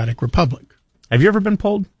democratic republic. Have you ever been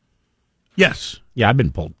polled? Yes. Yeah, I've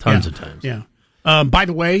been polled tons of times. Yeah. By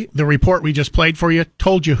the way, the report we just played for you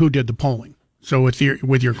told you who did the polling. So with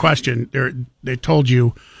your question, they told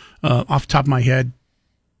you off the top of my head.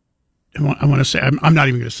 I want to say I'm not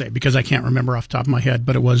even going to say because I can't remember off the top of my head,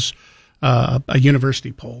 but it was a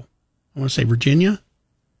university poll. I want to say Virginia.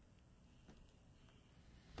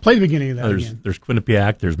 Play the beginning of that again. There's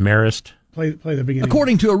Quinnipiac. There's Marist. Play the beginning.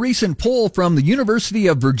 According to a recent poll from the University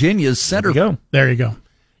of Virginia's Center. There you go.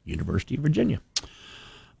 University of Virginia.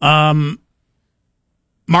 Mark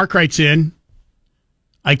writes in,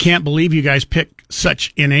 I can't believe you guys pick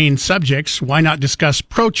such inane subjects. Why not discuss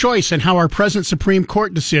pro-choice and how our present Supreme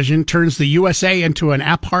Court decision turns the USA into an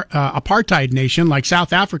apartheid nation like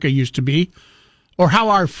South Africa used to be, or how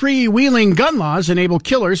our freewheeling gun laws enable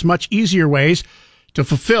killers much easier ways to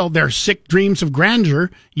fulfill their sick dreams of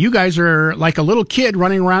grandeur. You guys are like a little kid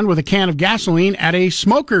running around with a can of gasoline at a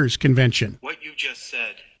smokers convention. What you just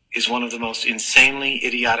said is one of the most insanely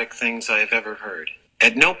idiotic things I have ever heard.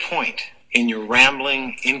 At no point in your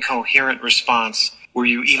rambling, incoherent response were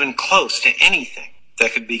you even close to anything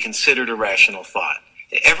that could be considered a rational thought.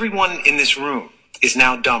 Everyone in this room is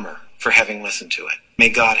now dumber for having listened to it. May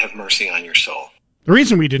God have mercy on your soul. The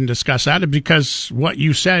reason we didn't discuss that is because what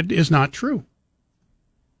you said is not true.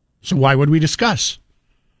 So why would we discuss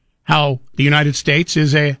how the United States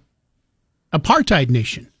is a apartheid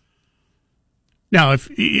nation? Now,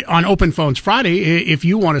 if on Open Phones Friday, if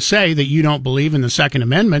you want to say that you don't believe in the Second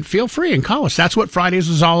Amendment, feel free and call us. That's what Fridays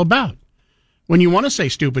is all about. When you want to say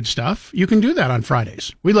stupid stuff, you can do that on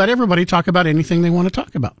Fridays. We let everybody talk about anything they want to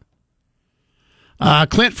talk about.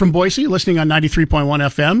 Clint from Boise, listening on 93.1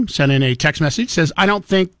 FM, sent in a text message, says, I don't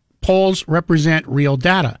think polls represent real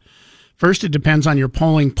data. First, it depends on your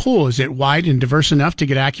polling pool. Is it wide and diverse enough to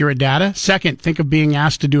get accurate data? Second, think of being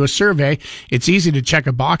asked to do a survey. It's easy to check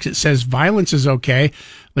a box that says violence is okay,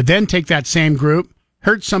 but then take that same group,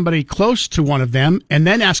 hurt somebody close to one of them, and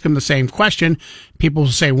then ask them the same question. People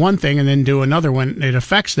will say one thing and then do another when it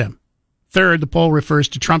affects them. Third, the poll refers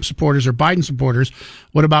to Trump supporters or Biden supporters.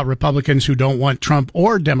 What about Republicans who don't want Trump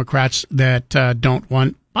or Democrats that don't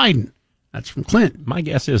want Biden? That's from Clint. My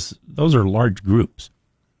guess is those are large groups.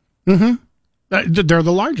 Mm-hmm. They're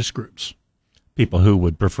the largest groups. People who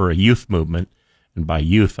would prefer a youth movement, and by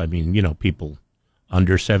youth, I mean, people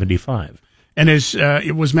under 75. And as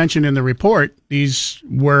it was mentioned in the report, these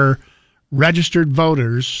were registered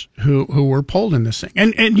voters who were polled in this thing.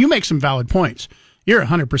 And you make some valid points. You're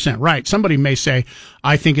 100% right. Somebody may say,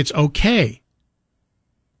 I think it's okay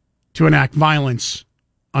to enact violence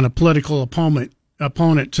on a political opponent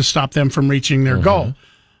to stop them from reaching their goal.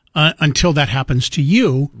 Until that happens to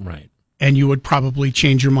you. Right. And you would probably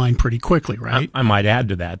change your mind pretty quickly, right? I might add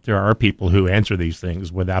to that, there are people who answer these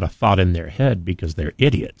things without a thought in their head because they're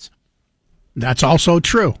idiots. That's also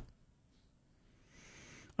true.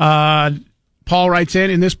 Paul writes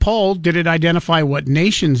in this poll, did it identify what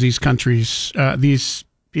nations these countries, these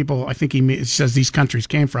people, I think he says these countries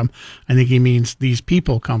came from. I think he means these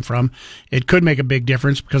people come from. It could make a big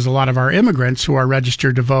difference because a lot of our immigrants who are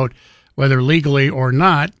registered to vote, whether legally or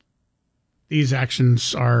not, these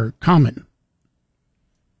actions are common.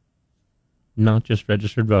 Not just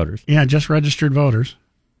registered voters. Yeah, just registered voters.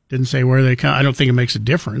 Didn't say where they come. I don't think it makes a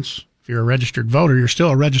difference. If you're a registered voter, you're still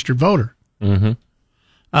a registered voter. Mm-hmm.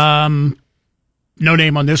 No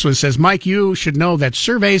name on this one says, Mike, you should know that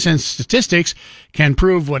surveys and statistics can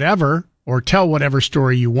prove whatever or tell whatever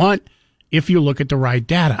story you want if you look at the right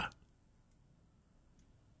data.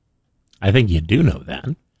 I think you do know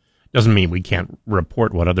that. Doesn't mean we can't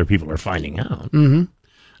report what other people are finding out. Mm-hmm.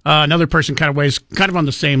 Another person kind of on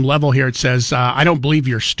the same level here. It says, I don't believe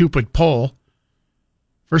your stupid poll.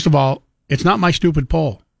 First of all, it's not my stupid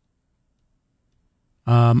poll.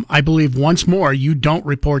 I believe once more, you don't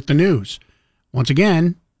report the news. Once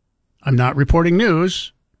again, I'm not reporting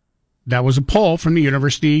news. That was a poll from the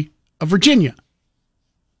University of Virginia.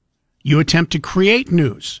 You attempt to create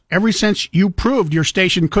news. Ever since you proved your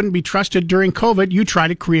station couldn't be trusted during COVID, you try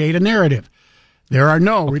to create a narrative. There are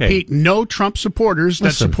no Trump supporters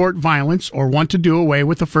that support violence or want to do away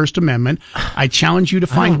with the First Amendment. I challenge you to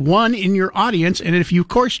find one in your audience, and if you, of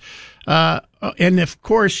course,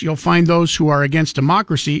 you'll find those who are against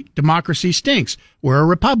democracy. Democracy stinks. We're a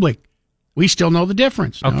republic. We still know the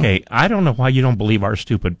difference. Okay, no? I don't know why you don't believe our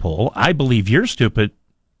stupid poll. I believe you're stupid.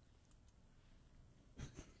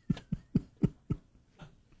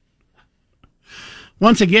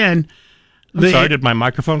 Once again, sorry, did my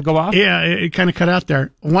microphone go off? Yeah, it kind of cut out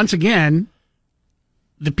there. Once again,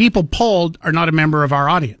 the people polled are not a member of our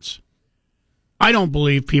audience. I don't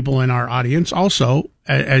believe people in our audience also,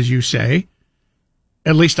 as you say.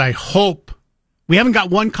 At least I hope. We haven't got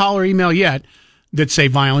one caller email yet that say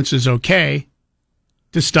violence is okay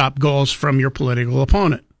to stop goals from your political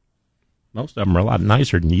opponent. Most of them are a lot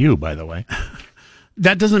nicer than you, by the way.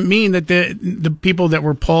 That doesn't mean that the people that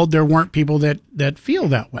were polled, there weren't people that feel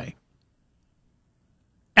that way.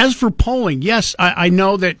 As for polling, yes, I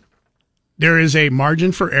know that there is a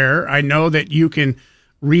margin for error. I know that you can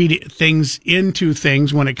read things into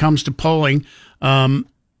things when it comes to polling.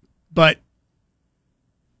 But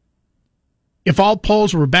if all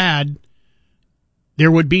polls were bad,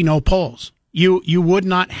 there would be no polls. You would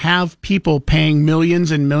not have people paying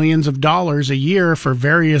millions and millions of dollars a year for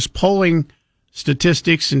various polling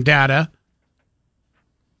statistics and data.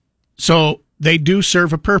 So they do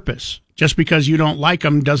serve a purpose. Just because you don't like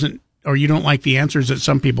them or you don't like the answers that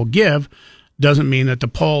some people give, doesn't mean that the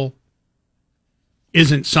poll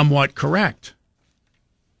isn't somewhat correct.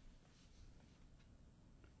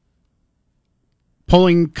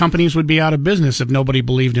 Polling companies would be out of business if nobody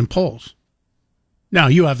believed in polls. Now,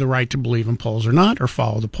 you have the right to believe in polls or not, or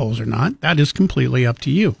follow the polls or not. That is completely up to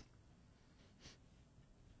you.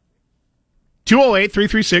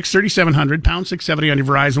 208-336-3700, pound 670 on your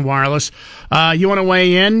Verizon Wireless. You want to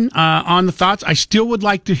weigh in on the thoughts? I still would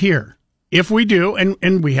like to hear. If we do,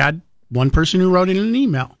 and we had one person who wrote in an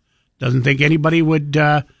email, doesn't think anybody would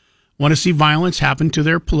want to see violence happen to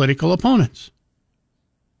their political opponents.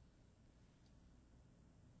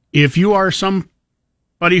 If you are some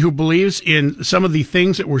anybody who believes in some of the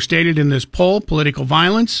things that were stated in this poll, political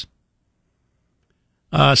violence,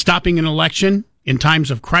 stopping an election in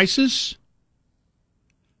times of crisis,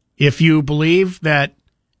 if you believe that,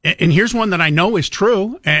 and here's one that I know is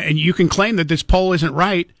true, and you can claim that this poll isn't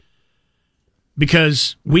right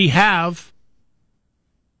because we have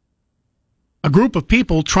a group of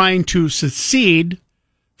people trying to secede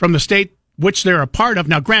from the state which they're a part of.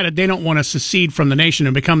 Now, granted, they don't want to secede from the nation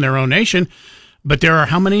and become their own nation, but there are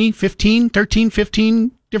how many? 15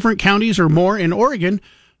 different counties or more in Oregon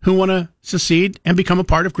who want to secede and become a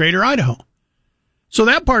part of Greater Idaho. So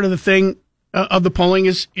that part of the thing of the polling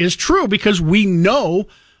is true because we know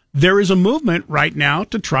there is a movement right now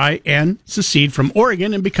to try and secede from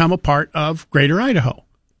Oregon and become a part of Greater Idaho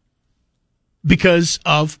because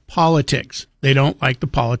of politics. They don't like the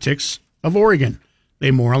politics of Oregon. They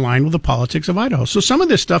more align with the politics of Idaho. So some of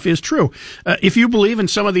this stuff is true. If you believe in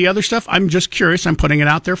some of the other stuff, I'm just curious. I'm putting it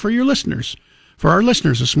out there for your listeners, for our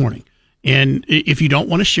listeners this morning. And if you don't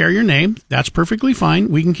want to share your name, that's perfectly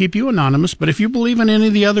fine. We can keep you anonymous. But if you believe in any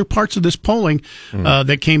of the other parts of this polling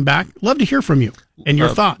that came back, love to hear from you and your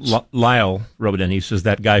thoughts. Lyle wrote in. He says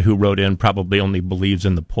that guy who wrote in probably only believes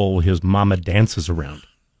in the poll his mama dances around.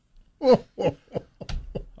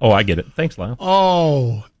 Oh, I get it. Thanks, Lyle.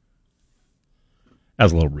 Oh. That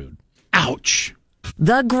was a little rude. Ouch.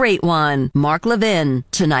 The Great One, Mark Levin,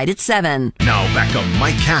 tonight at 7. Now back to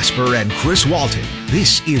Mike Casper and Chris Walton.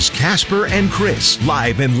 This is Casper and Chris,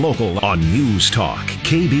 live and local on News Talk,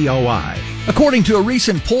 KBOI. According to a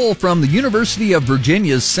recent poll from the University of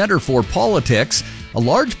Virginia's Center for Politics, a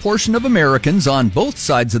large portion of Americans on both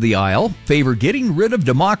sides of the aisle favor getting rid of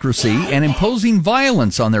democracy and imposing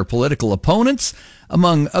violence on their political opponents,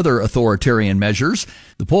 among other authoritarian measures.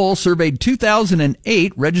 The poll surveyed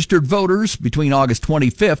 2,008 registered voters between August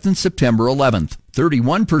 25th and September 11th.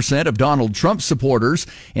 31% of Donald Trump supporters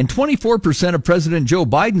and 24% of President Joe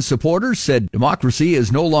Biden supporters said democracy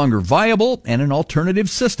is no longer viable and an alternative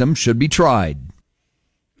system should be tried.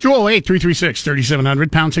 208-336-3700,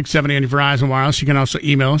 pound 670 on your Verizon Wireless. You can also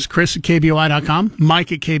email us, Chris at KBOI.com,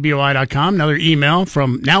 Mike at KBOI.com. Another email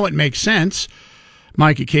from Now It Makes Sense,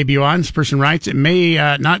 Mike at KBOI. This person writes, it may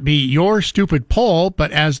not be your stupid poll,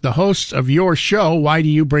 but as the hosts of your show, why do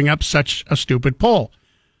you bring up such a stupid poll?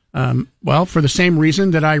 Well, for the same reason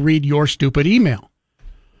that I read your stupid email.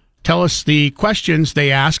 Tell us the questions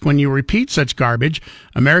they ask when you repeat such garbage.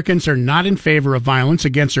 Americans are not in favor of violence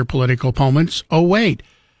against their political opponents. Oh, wait.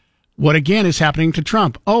 What again is happening to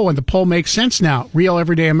Trump? Oh, and the poll makes sense now. Real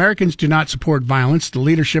everyday Americans do not support violence. The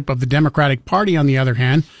leadership of the Democratic Party, on the other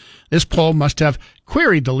hand, this poll must have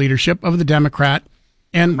queried the leadership of the Democrat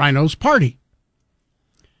and Rhino's party.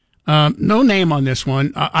 No name on this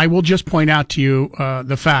one. I will just point out to you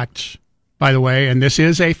the facts, by the way, and this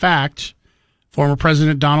is a fact. Former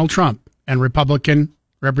President Donald Trump and Republican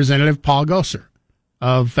Representative Paul Gosar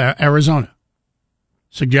of Arizona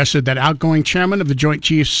suggested that outgoing chairman of the Joint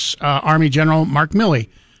Chiefs Army General Mark Milley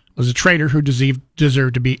was a traitor who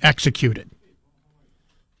deserved to be executed.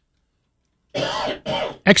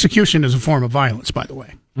 Execution is a form of violence, by the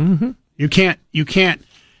way. Mm-hmm. You can't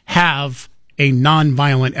have a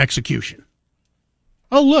non-violent execution.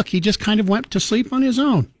 Oh, look, he just kind of went to sleep on his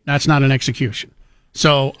own. That's not an execution.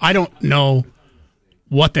 So I don't know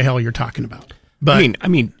what the hell you're talking about. But I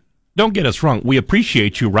mean, don't get us wrong. We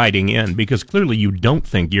appreciate you writing in because clearly you don't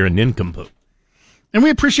think you're a nincompoop. And we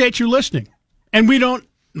appreciate you listening. And we don't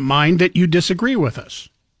mind that you disagree with us.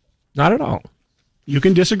 Not at all. You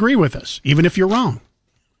can disagree with us, even if you're wrong.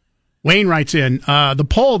 Wayne writes in, the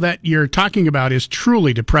poll that you're talking about is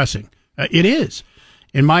truly depressing. It is.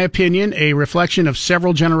 In my opinion, a reflection of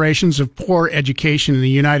several generations of poor education in the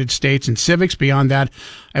United States and civics. Beyond that,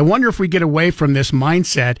 I wonder if we get away from this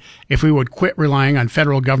mindset, if we would quit relying on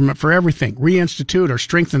federal government for everything, reinstitute or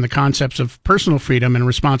strengthen the concepts of personal freedom and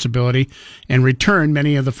responsibility, and return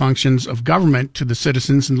many of the functions of government to the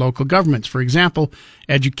citizens and local governments. For example,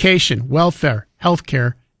 education, welfare,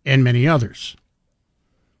 healthcare, and many others.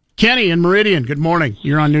 Kenny in Meridian, good morning.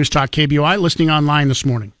 You're on News Talk KBOI, listening online this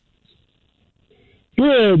morning.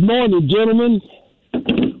 Good morning, gentlemen.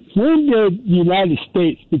 When did the United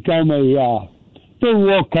States become a third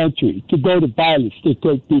world country to go to violence to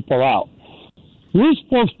take people out? We're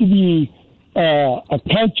supposed to be a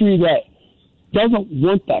country that doesn't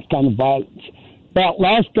want that kind of violence. That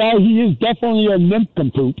last guy, he is definitely a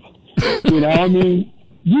nincompoop. I mean,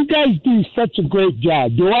 you guys do such a great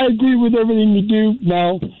job. Do I agree with everything you do?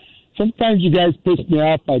 No. Sometimes you guys piss me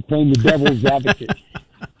off by playing the devil's advocate.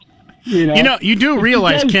 You do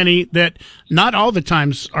realize, Kenny, that not all the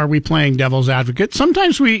times are we playing devil's advocate.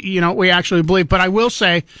 Sometimes we actually believe. But I will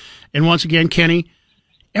say, and once again, Kenny,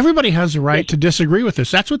 Everybody has the right to disagree with this.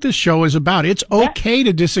 That's what this show is about. It's okay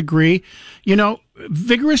to disagree.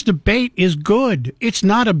 Vigorous debate is good. It's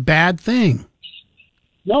not a bad thing.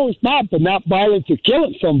 No, it's not, but not violence or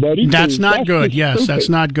killing somebody. That's not good. Yes, stupid. That's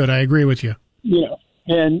not good. I agree with you.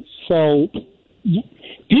 And so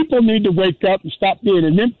people need to wake up and stop being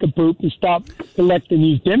a nincompoop and stop electing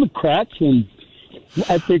these Democrats, and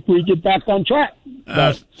I think we get back on track.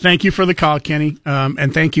 Thank you for the call, Kenny.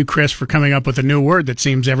 And thank you, Chris, for coming up with a new word that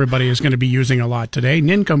seems everybody is going to be using a lot today,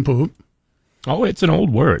 nincompoop. Oh, it's an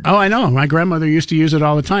old word. Oh, I know. My grandmother used to use it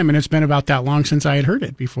all the time, and it's been about that long since I had heard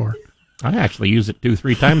it before. I actually use it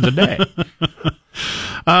 2-3 times a day.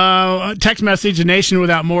 Text message, a nation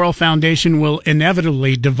without moral foundation will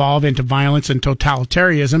inevitably devolve into violence and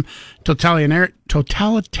totalitarianism.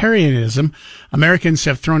 Totalitarianism. Americans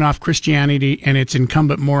have thrown off Christianity and its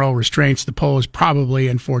incumbent moral restraints. The poll is probably,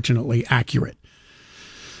 unfortunately, accurate.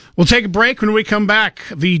 We'll take a break. When we come back,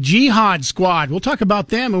 the Jihad squad. We'll talk about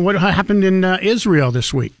them and what happened in Israel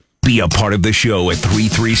this week. Be a part of the show at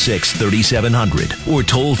 336-3700 or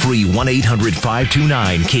toll free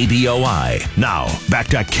 1-800-529-KBOI. Now, back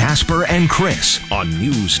to Casper and Chris on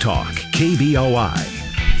News Talk KBOI.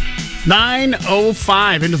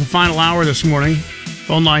 9:05 into the final hour this morning.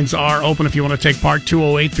 Phone lines are open if you want to take part.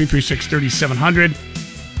 208-336-3700.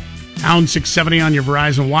 Pound 670 on your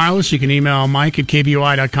Verizon Wireless. You can email Mike at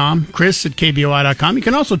KBOI.com, Chris at KBOI.com. You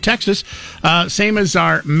can also text us, same as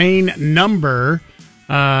our main number.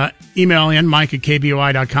 Email in Mike at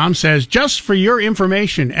KBOI.com, says, just for your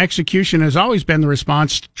information, execution has always been the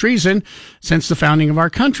response to treason since the founding of our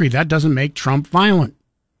country. That doesn't make Trump violent.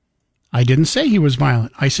 I didn't say he was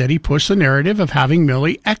violent. I said he pushed the narrative of having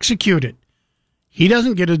Milley executed. He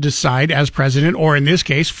doesn't get to decide as president, or in this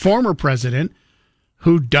case, former president,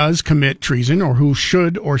 who does commit treason or who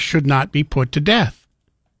should or should not be put to death.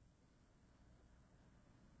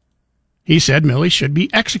 He said Milley should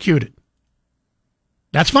be executed.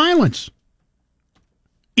 That's violence.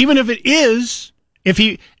 Even if it is,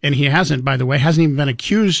 and he hasn't, by the way, hasn't even been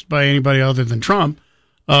accused by anybody other than Trump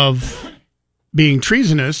of being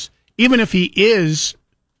treasonous, even if he is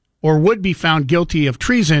or would be found guilty of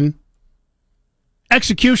treason,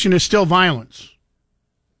 execution is still violence.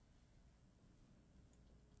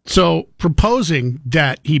 So proposing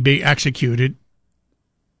that he be executed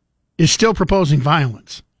is still proposing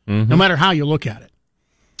violence, no matter how you look at it.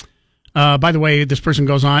 By the way, this person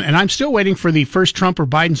goes on, and I'm still waiting for the first Trump or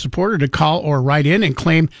Biden supporter to call or write in and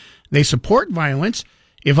claim they support violence.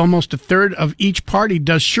 If almost a third of each party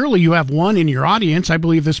does, surely you have one in your audience. I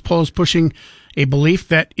believe this poll is pushing a belief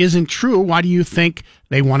that isn't true. Why do you think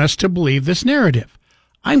they want us to believe this narrative?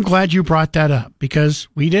 I'm glad you brought that up, because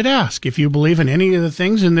we did ask if you believe in any of the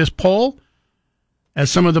things in this poll,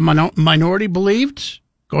 as some of the minority believed.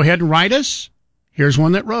 Go ahead and write us. Here's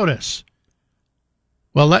one that wrote us.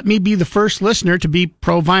 Well, let me be the first listener to be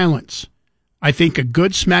pro-violence. I think a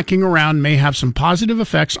good smacking around may have some positive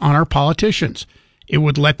effects on our politicians. It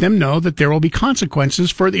would let them know that there will be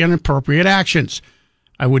consequences for the inappropriate actions.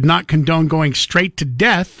 I would not condone going straight to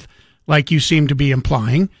death, like you seem to be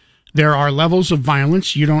implying. There are levels of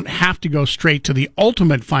violence. You don't have to go straight to the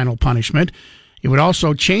ultimate final punishment. It would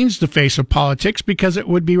also change the face of politics, because it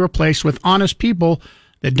would be replaced with honest people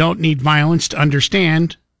that don't need violence to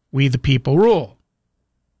understand we the people rule.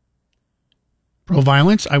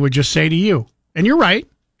 Pro-violence, I would just say to you, and you're right,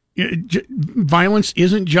 violence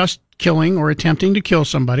isn't just killing or attempting to kill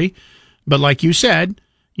somebody, but like you said,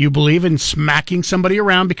 you believe in smacking somebody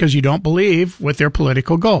around because you don't believe with their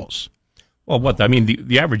political goals. Well,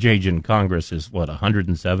 the average age in Congress is,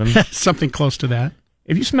 107? Something close to that.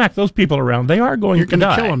 If you smack those people around, they are going to die. You're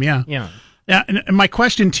going to kill them, yeah. And my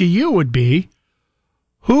question to you would be,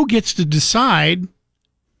 who gets to decide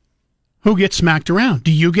who gets smacked around?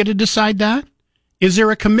 Do you get to decide that? Is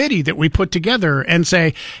there a committee that we put together and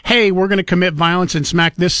say, hey, we're going to commit violence and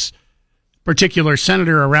smack this particular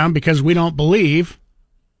senator around because we don't believe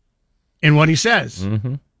in what he says?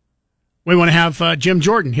 Mm-hmm. We want to have Jim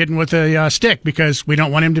Jordan hidden with a stick because we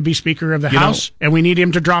don't want him to be Speaker of the House, and we need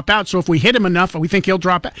him to drop out. So if we hit him enough, we think he'll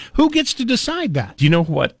drop out. Who gets to decide that? Do you know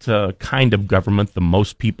what kind of government the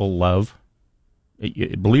most people love?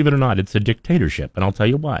 Believe it or not, it's a dictatorship, and I'll tell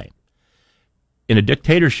you why. In a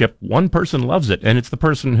dictatorship, one person loves it, and it's the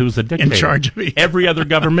person who's the dictator. In charge of it. Every other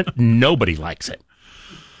government, nobody likes it.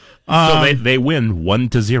 So they win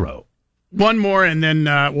 1-0. One more, and then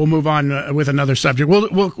we'll move on with another subject.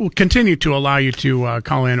 We'll continue to allow you to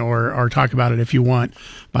call in or talk about it if you want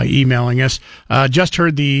by emailing us. Just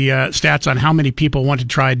heard the stats on how many people want to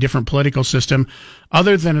try a different political system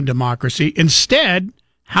other than a democracy. Instead,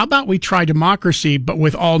 how about we try democracy but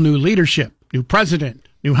with all new leadership, new president,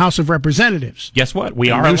 new House of Representatives. Guess what? We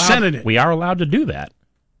are allowed to do that.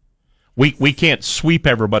 We can't sweep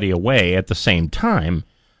everybody away at the same time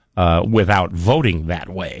without voting that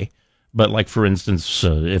way. But, like, for instance,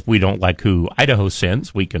 if we don't like who Idaho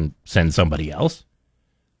sends, we can send somebody else,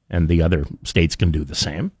 and the other states can do the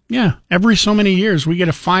same. Yeah, every so many years we get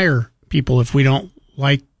to fire people if we don't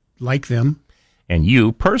like them. And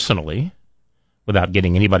you, personally, without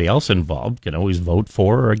getting anybody else involved, can always vote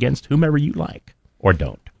for or against whomever you like, or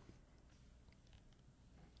don't.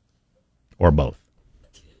 Or both.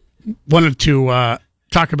 Wanted to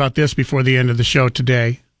talk about this before the end of the show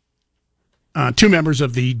today. Two members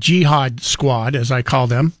of the Jihad squad, as I call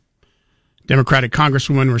them, Democratic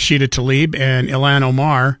Congresswoman Rashida Tlaib and Ilhan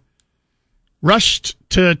Omar, rushed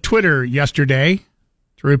to Twitter yesterday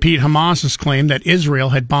to repeat Hamas's claim that Israel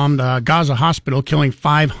had bombed a Gaza hospital, killing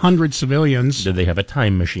 500 civilians. Did they have a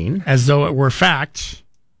time machine? As though it were fact.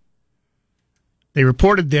 They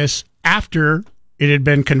reported this after it had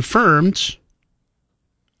been confirmed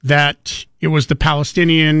that it was the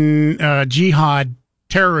Palestinian Jihad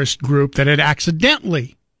terrorist group that had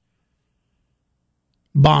accidentally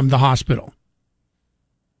bombed the hospital.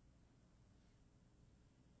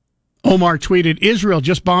 Omar tweeted, Israel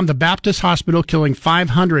just bombed the Baptist hospital, killing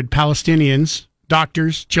 500 Palestinians,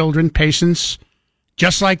 doctors, children, patients,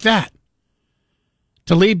 just like that.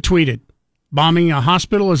 Tlaib tweeted, bombing a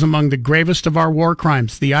hospital is among the gravest of our war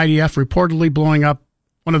crimes. The IDF reportedly blowing up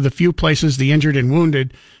one of the few places the injured and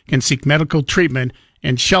wounded can seek medical treatment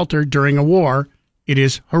and shelter during a war. It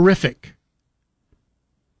is horrific.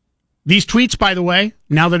 These tweets, by the way,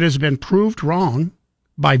 now that it has been proved wrong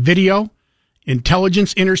by video,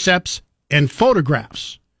 intelligence intercepts, and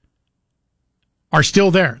photographs, are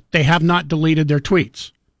still there. They have not deleted their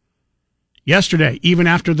tweets. Yesterday, even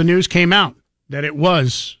after the news came out that it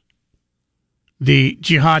was the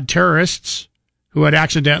Jihad terrorists who had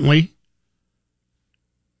accidentally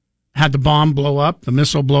had the bomb blow up, the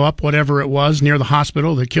missile blow up, whatever it was, near the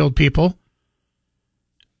hospital that killed people,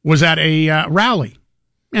 was at a rally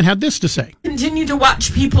and had this to say. Continue to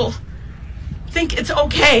watch people think it's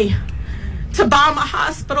okay to bomb a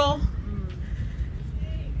hospital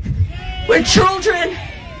with children.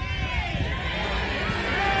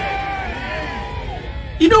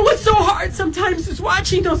 You know what's so hard sometimes is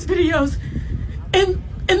watching those videos and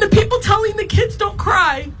the people telling the kids don't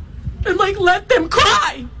cry and like let them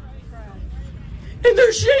cry. And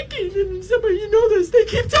they're shaking, and somebody, you know this, they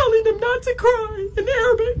keep telling them not to cry in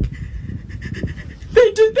Arabic.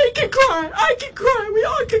 They can cry, I can cry, we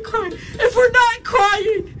all can cry. If we're not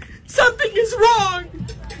crying, something is wrong.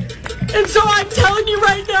 And so I'm telling you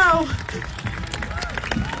right now,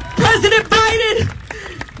 President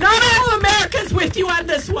Biden, not all of America's with you on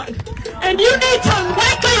this one. And you need to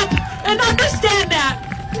wake up and understand that.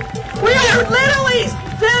 We are literally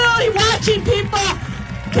watching people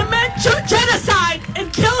commit genocide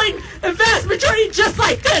and killing a vast majority just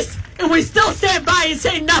like this, and we still stand by and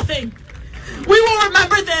say nothing. We will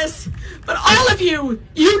remember this, but all of you,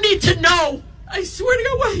 you need to know, I swear to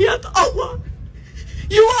God, Allah,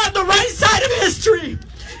 you are on the right side of history.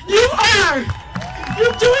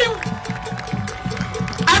 You're doing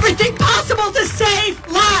everything possible to save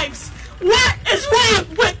lives. What is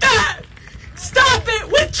wrong with that? Stop it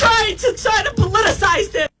with trying to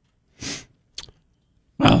politicize this.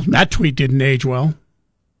 Well, that tweet didn't age well.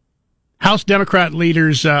 House Democrat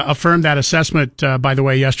leaders affirmed that assessment, by the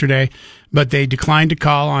way, yesterday, but they declined to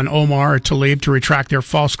call on Omar or Tlaib to retract their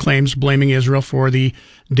false claims blaming Israel for the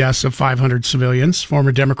deaths of 500 civilians.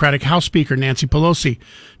 Former Democratic House Speaker Nancy Pelosi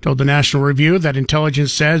told the National Review that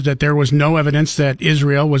intelligence says that there was no evidence that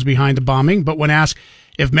Israel was behind the bombing, but when asked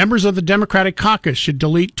if members of the Democratic caucus should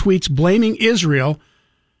delete tweets blaming Israel,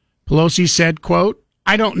 Pelosi said, quote,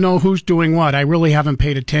 I don't know who's doing what. I really haven't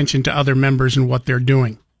paid attention to other members and what they're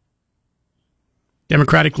doing.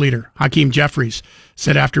 Democratic leader Hakeem Jeffries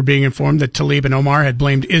said after being informed that Tlaib and Omar had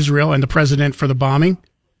blamed Israel and the president for the bombing,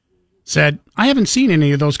 said, I haven't seen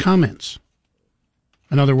any of those comments.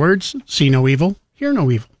 In other words, see no evil, hear no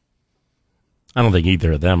evil. I don't think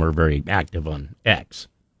either of them are very active on X,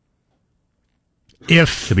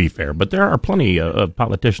 to be fair, but there are plenty of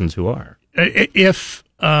politicians who are. If,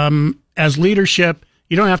 as leadership,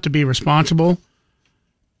 you don't have to be responsible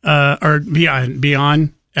or be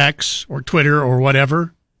on X or Twitter or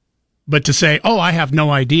whatever, but to say, oh, I have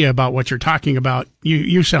no idea about what you're talking about,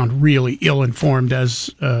 you sound really ill-informed as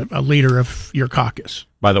a leader of your caucus.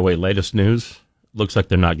 By the way, latest news, looks like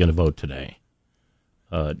they're not going to vote today.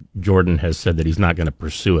 Jordan has said that he's not going to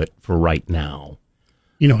pursue it for right now.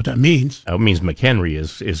 You know what that means. It means McHenry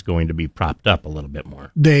is going to be propped up a little bit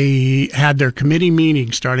more. They had their committee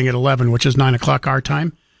meeting starting at 11, which is 9 o'clock our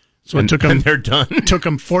time. So it took them. And they're done. Took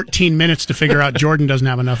them 14 minutes to figure out Jordan doesn't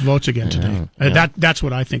have enough votes again today. That's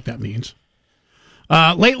what I think that means.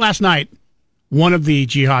 Late last night, one of the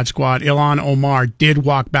Jihad squad, Ilhan Omar, did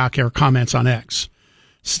walk back her comments on X,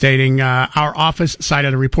 stating, our office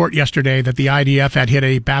cited a report yesterday that the IDF had hit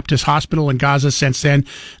a Baptist hospital in Gaza. Since then,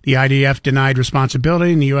 the IDF denied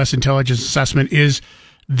responsibility, and the U.S. intelligence assessment is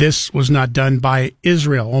this was not done by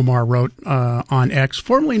Israel, Omar wrote on X,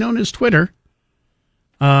 formerly known as Twitter.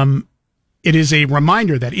 It is a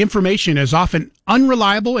reminder that information is often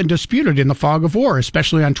unreliable and disputed in the fog of war,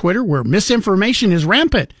 especially on Twitter, where misinformation is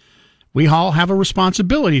rampant. We all have a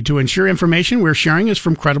responsibility to ensure information we're sharing is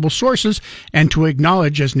from credible sources and to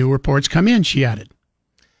acknowledge as new reports come in, she added.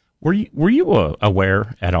 Were you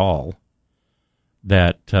aware at all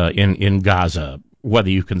that in Gaza, whether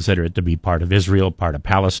you consider it to be part of Israel, part of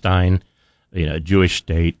Palestine, a Jewish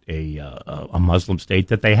state, a Muslim state,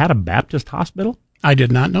 that they had a Baptist hospital? I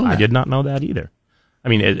did not know that. I did not know that either. I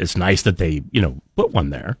mean, it's nice that they, put one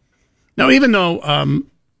there. Now, even though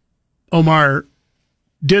Omar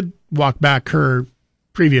did walk back her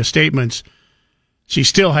previous statements, she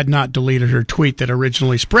still had not deleted her tweet that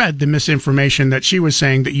originally spread the misinformation that she was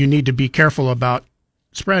saying that you need to be careful about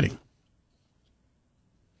spreading.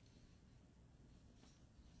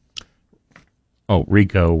 Oh,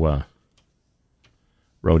 Rico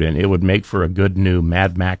wrote in, it would make for a good new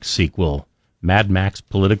Mad Max sequel, Mad Max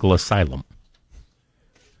Political Asylum.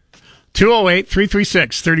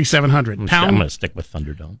 208-336-3700. I'm going to stick with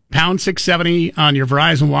Thunderdome. Pound 670 on your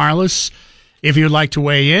Verizon Wireless. If you'd like to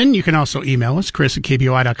weigh in, you can also email us,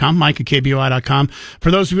 Chris@KBOI.com, Mike@KBOI.com.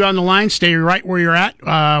 For those of you on the line, stay right where you're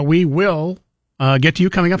at. We will get to you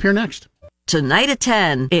coming up here next. Tonight at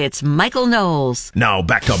 10, it's Michael Knowles. Now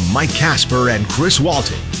back to Mike Casper and Chris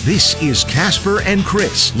Walton. This is Casper and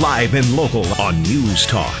Chris, live and local on News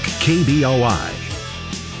Talk, KBOI.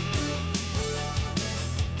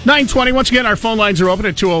 9:20. Once again, our phone lines are open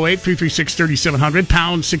at 208-336-3700,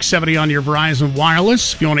 pound 670 on your Verizon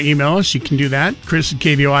Wireless. If you want to email us, you can do that.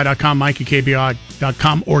 Chris@KBOI.com,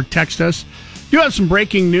 Mike@KBOI.com, or text us. Do have some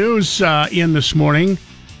breaking news in this morning.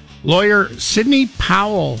 Lawyer Sidney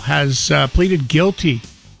Powell has pleaded guilty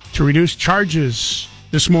to reduced charges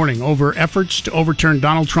this morning over efforts to overturn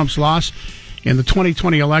Donald Trump's loss in the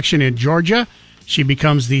 2020 election in Georgia. She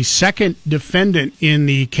becomes the second defendant in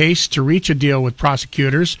the case to reach a deal with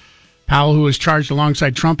prosecutors. Powell, who was charged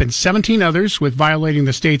alongside Trump and 17 others with violating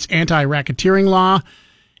the state's anti-racketeering law,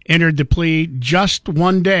 entered the plea just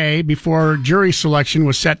one day before jury selection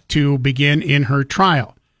was set to begin in her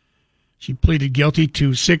trial. She pleaded guilty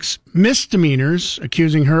to 6 misdemeanors,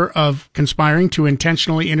 accusing her of conspiring to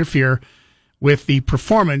intentionally interfere with the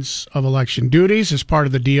performance of election duties. As part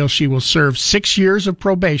of the deal, she will serve 6 years of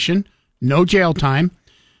probation, no jail time.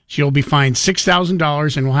 She'll be fined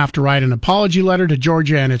 $6,000 and will have to write an apology letter to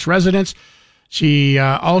Georgia and its residents. She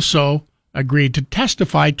also agreed to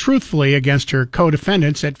testify truthfully against her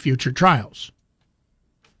co-defendants at future trials.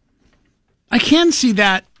 I can see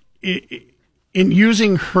that in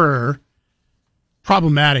using her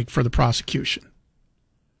problematic for the prosecution.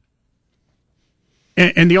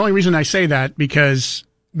 And the only reason I say that, because,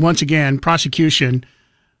 once again, prosecution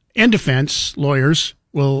and defense lawyers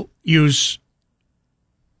will use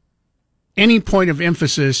any point of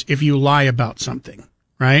emphasis if you lie about something,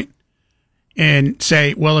 right? And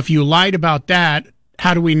say, well, if you lied about that,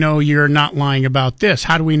 how do we know you're not lying about this?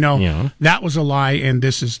 How do we know that was a lie and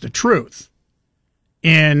this is the truth?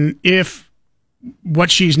 And if what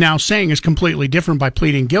she's now saying is completely different by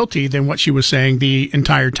pleading guilty than what she was saying the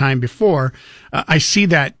entire time before, I see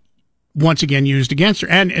that once again used against her.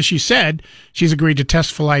 And as she said, she's agreed to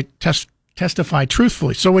testify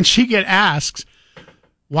truthfully. So when she gets asked,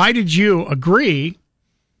 why did you agree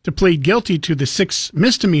to plead guilty to the 6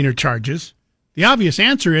 misdemeanor charges? The obvious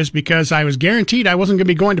answer is because I was guaranteed I wasn't going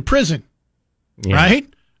to be going to prison,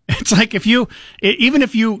 right? It's like even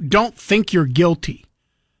if you don't think you're guilty,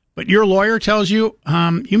 but your lawyer tells you,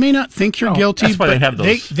 you may not think you're guilty, that's why but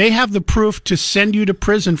they have the proof to send you to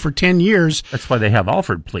prison for 10 years. That's why they have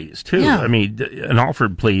Alford pleas, too. Yeah. I mean, an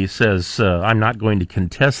Alford plea says, I'm not going to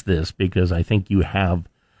contest this because I think you have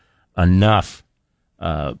enough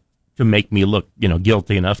to make me look,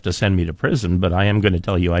 guilty enough to send me to prison, but I am going to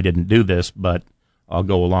tell you I didn't do this, but I'll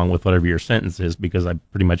go along with whatever your sentence is because I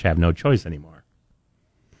pretty much have no choice anymore.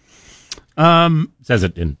 Says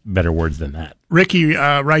it in better words than that. Ricky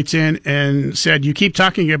writes in and said, you keep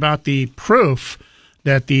talking about the proof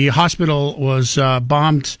that the hospital was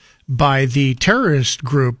bombed by the terrorist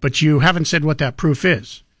group, but you haven't said what that proof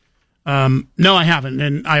is. No, I haven't,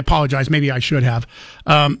 and I apologize. Maybe I should have.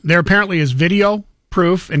 There apparently is video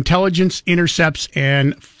proof, intelligence intercepts,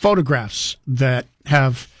 and photographs that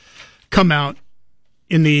have come out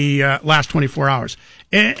in the last 24 hours.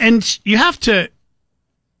 And you have to...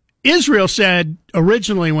 Israel said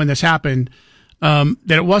originally when this happened that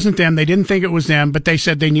it wasn't them. They didn't think it was them, but they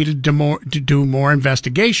said they needed to do more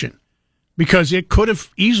investigation because it could have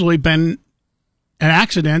easily been an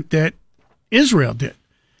accident that Israel did.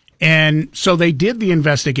 And so they did the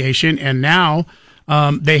investigation, and now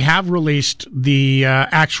they have released the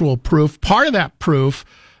actual proof. Part of that proof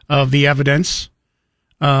of the evidence,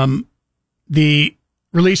 the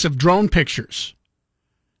release of drone pictures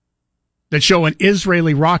that show an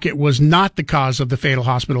Israeli rocket was not the cause of the fatal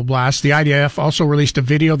hospital blast. The IDF also released a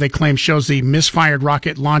video they claim shows the misfired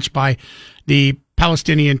rocket launched by the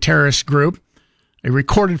Palestinian terrorist group. A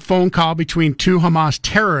recorded phone call between two Hamas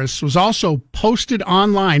terrorists was also posted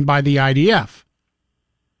online by the IDF.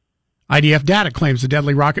 IDF data claims the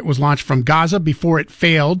deadly rocket was launched from Gaza before it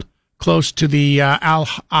failed close to the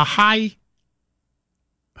Al-Ahai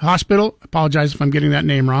hospital. Apologize if I'm getting that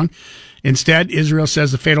name wrong. Instead, Israel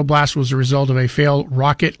says the fatal blast was a result of a failed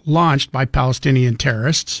rocket launched by Palestinian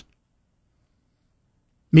terrorists.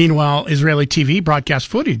 Meanwhile, Israeli TV broadcast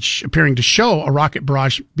footage appearing to show a rocket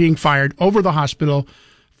barrage being fired over the hospital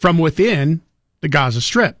from within the Gaza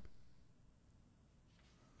Strip.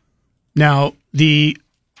 Now, the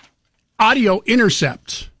audio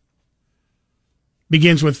intercept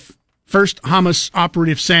begins with first Hamas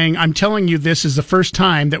operative saying, "I'm telling you this is the first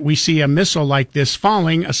time that we see a missile like this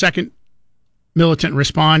falling." A second militant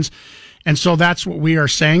responds, "And so that's what we are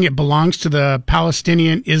saying. It belongs to the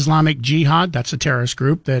Palestinian Islamic Jihad." That's a terrorist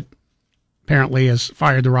group that apparently has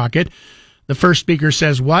fired the rocket. The first speaker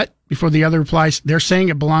says, "What?" Before the other replies, "They're saying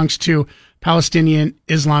it belongs to Palestinian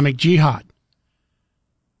Islamic Jihad."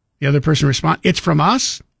 The other person responds, "It's from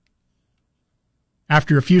us?"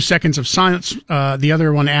 After a few seconds of silence, the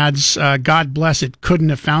other one adds, "God bless it. Couldn't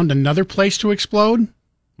have found another place to explode?"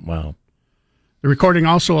 Wow. The recording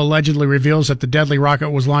also allegedly reveals that the deadly rocket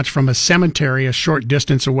was launched from a cemetery a short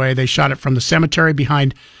distance away. They shot it from the cemetery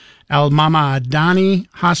behind Al-Mamadani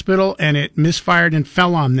Hospital, and it misfired and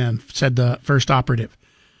fell on them, said the first operative.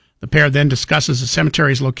 The pair then discusses the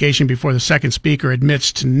cemetery's location before the second speaker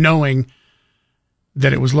admits to knowing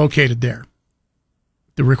that it was located there.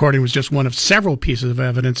 The recording was just one of several pieces of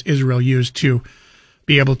evidence Israel used to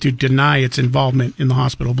be able to deny its involvement in the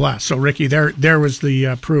hospital blast. So, Ricky, there was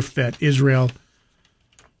the proof that Israel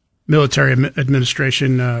military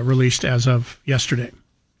administration released as of yesterday.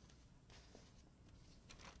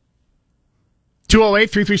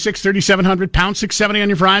 208-336-3700, pound 670 on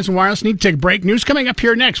your Verizon Wireless. Need to take a break. News coming up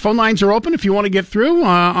here next. Phone lines are open if you want to get through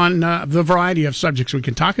on the variety of subjects we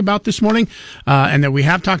can talk about this morning and that we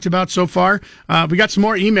have talked about so far. We got some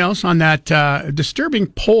more emails on that disturbing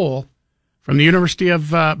poll from the University of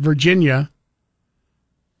Virginia.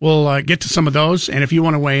 We'll get to some of those, and if you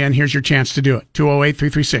want to weigh in, here's your chance to do it.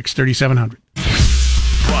 208-336-3700.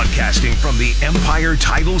 Broadcasting from the Empire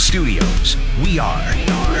Title Studios, we are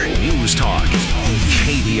News Talk,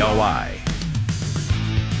 KBOI.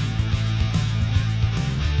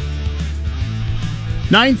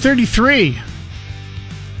 9:33.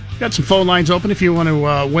 Got some phone lines open if you want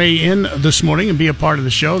to weigh in this morning and be a part of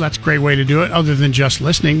the show. That's a great way to do it, other than just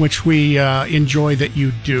listening, which we enjoy that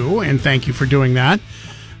you do, and thank you for doing that.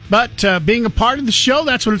 But being a part of the show,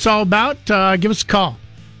 that's what it's all about. Give us a call.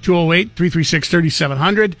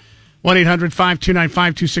 208-336-3700,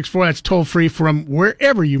 1-800-529-5264. That's toll free from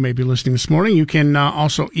wherever you may be listening this morning. You can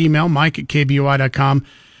also email Mike at KBOI.com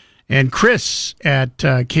and Chris at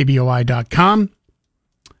KBOI.com.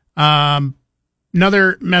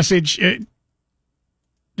 Another message.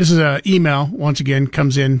 This is an email, once again,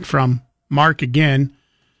 comes in from Mark again.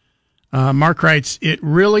 Mark writes, "It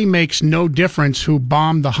really makes no difference who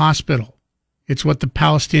bombed the hospital. It's what the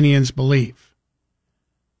Palestinians believe."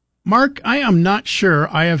 Mark, I am not sure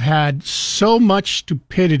I have had so much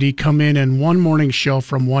stupidity come in one morning show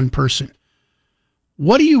from one person.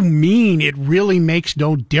 What do you mean it really makes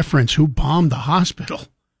no difference who bombed the hospital?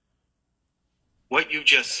 What you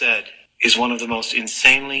just said is one of the most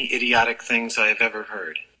insanely idiotic things I have ever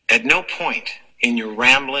heard. At no point in your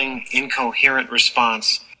rambling, incoherent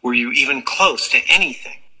response were you even close to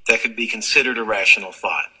anything that could be considered a rational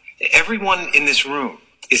thought. Everyone in this room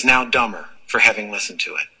is now dumber for having listened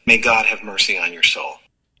to it. May God have mercy on your soul.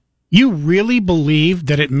 You really believe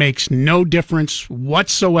that it makes no difference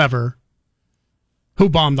whatsoever who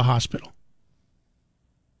bombed the hospital?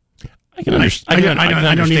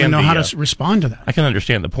 I don't even know how to respond to that. I can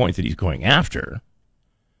understand the point that he's going after,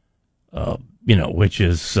 which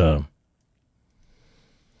is, I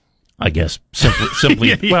guess, simply.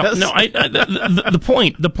 Yes. Well, no.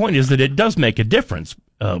 The point is that it does make a difference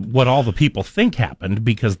what all the people think happened,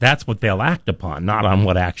 because that's what they'll act upon, not on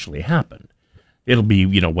what actually happened. It'll be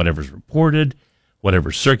whatever's reported,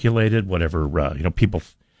 whatever's circulated, whatever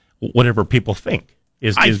whatever people think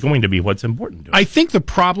is going to be what's important to us. I think the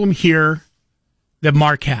problem here that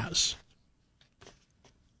Mark has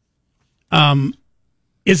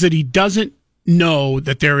is that he doesn't know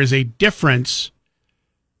that there is a difference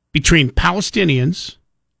between Palestinians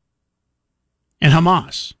and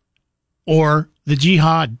Hamas or the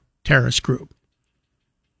Jihad terrorist group.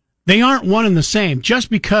 They aren't one and the same. Just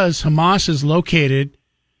because Hamas is located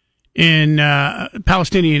in a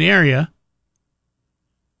Palestinian area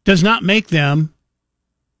does not make them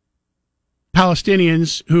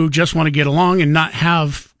Palestinians who just want to get along and not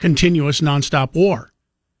have continuous nonstop war.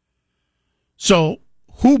 So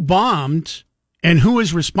who bombed and who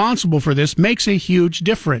is responsible for this makes a huge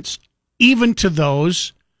difference, even to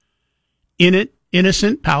those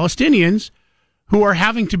innocent Palestinians who are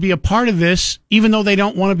having to be a part of this, even though they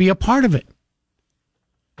don't want to be a part of it.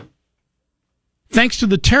 Thanks to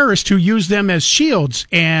the terrorists who use them as shields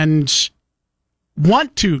and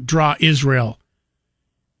want to draw Israel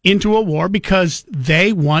into a war because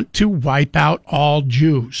they want to wipe out all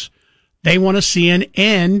Jews. They want to see an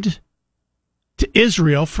end to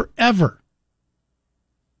Israel forever.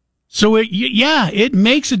 So, it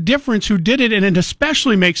makes a difference who did it, and it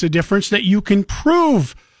especially makes a difference that you can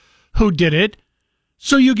prove who did it.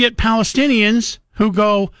 So you get Palestinians who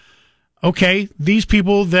go, okay, these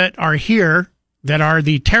people that are here, that are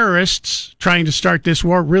the terrorists trying to start this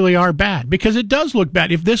war, really are bad. Because it does look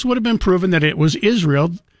bad. If this would have been proven that it was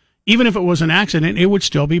Israel, even if it was an accident, it would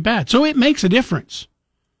still be bad. So it makes a difference.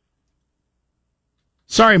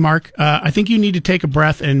 Sorry, Mark. I think you need to take a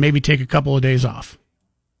breath and maybe take a couple of days off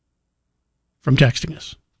from texting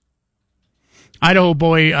us. Idaho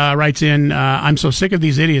Boy writes in, I'm so sick of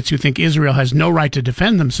these idiots who think Israel has no right to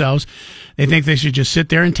defend themselves. They think they should just sit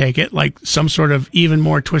there and take it, like some sort of even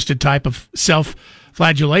more twisted type of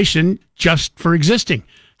self-flagellation just for existing.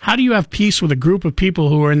 How do you have peace with a group of people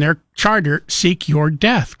who are in their charter seek your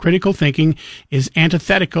death? Critical thinking is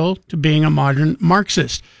antithetical to being a modern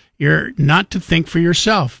Marxist. You're not to think for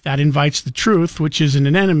yourself. That invites the truth, which is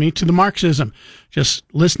an enemy to the Marxism. Just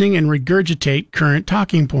listening and regurgitate current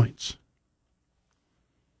talking points.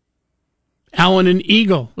 Alan and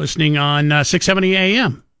Eagle, listening on 670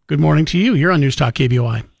 AM. Good morning to you. You're on News Talk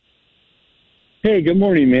KBOI. Hey, good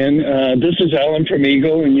morning, man. This is Alan from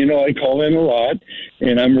Eagle, and I call in a lot,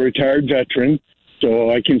 and I'm a retired veteran,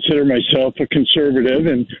 so I consider myself a conservative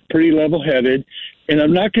and pretty level-headed. And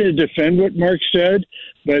I'm not going to defend what Mark said,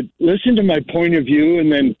 but listen to my point of view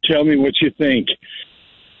and then tell me what you think.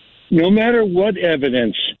 No matter what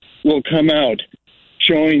evidence will come out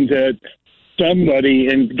showing that somebody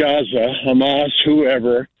in Gaza, Hamas,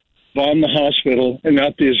 whoever, bombed the hospital and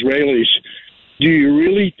not the Israelis, do you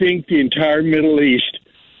really think the entire Middle East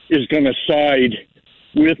is going to side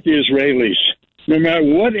with the Israelis? No matter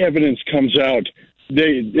what evidence comes out,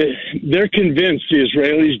 they're convinced the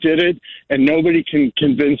Israelis did it, and nobody can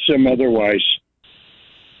convince them otherwise.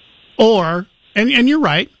 Or, and you're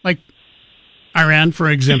right, like Iran, for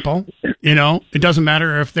example, it doesn't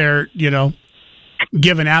matter if they're,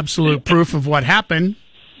 given absolute proof of what happened,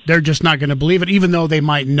 they're just not going to believe it, even though they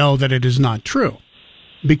might know that it is not true,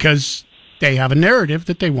 because they have a narrative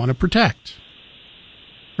that they want to protect.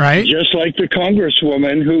 Right? Just like the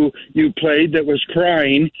congresswoman who you played that was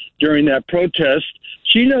crying during that protest.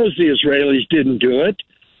 She knows the Israelis didn't do it,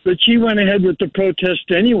 but she went ahead with the protest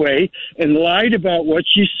anyway and lied about what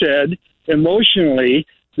she said emotionally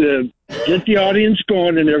to get the audience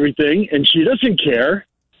going and everything, and she doesn't care.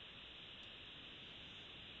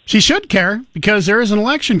 She should care, because there is an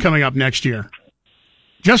election coming up next year.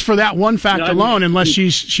 Just for that one fact alone, unless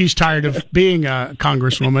she's tired of being a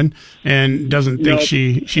congresswoman and doesn't think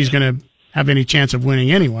she's going to have any chance of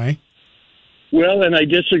winning anyway. Well, and I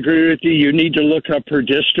disagree with you. You need to look up her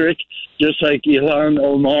district, just like Ilhan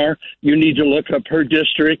Omar. You need to look up her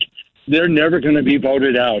district. They're never going to be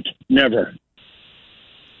voted out. Never.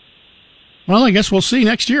 Well, I guess we'll see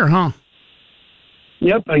next year, huh?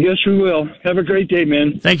 Yep, I guess we will. Have a great day,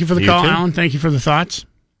 man. Thank you for the call, Alan. Thank you for the thoughts.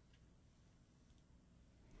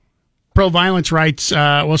 Pro-violence writes,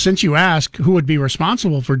 well, since you ask who would be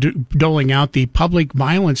responsible for doling out the public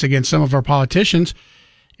violence against some of our politicians,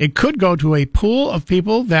 it could go to a pool of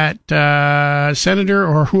people that senator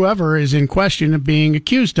or whoever is in question of being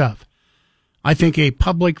accused of. I think a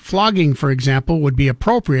public flogging, for example, would be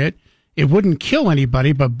appropriate. It wouldn't kill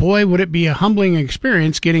anybody, but boy, would it be a humbling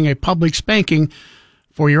experience getting a public spanking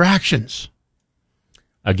for your actions.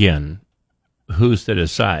 Again, who's to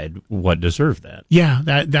decide what deserved that? Yeah,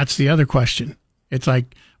 that's the other question. It's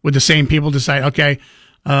like, would the same people decide, okay,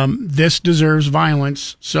 this deserves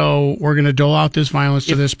violence, so we're going to dole out this violence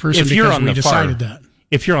to this person because we decided that?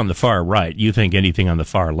 If you're on the far right, you think anything on the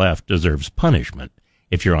far left deserves punishment.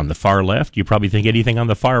 If you're on the far left, you probably think anything on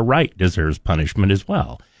the far right deserves punishment as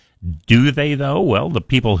well. Do they, though? Well, the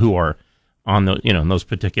people who are on the, in those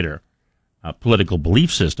particular political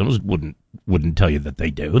belief systems wouldn't tell you that they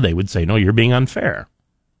do. They would say, no, you're being unfair.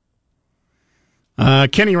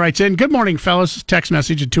 Kenny writes in, good morning, fellas. Text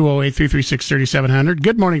message at 208-336-3700.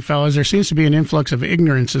 Good morning, fellas. There seems to be an influx of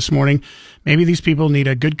ignorance this morning. Maybe these people need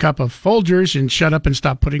a good cup of Folgers and shut up and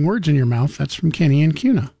stop putting words in your mouth. That's from Kenny and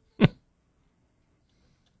Cuna.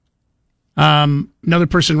 Another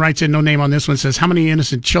person writes in, no name on this one, says, how many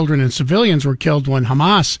innocent children and civilians were killed when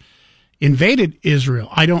Hamas invaded Israel?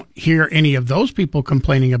 I don't hear any of those people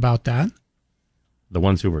complaining about that. The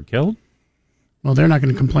ones who were killed? Well, they're not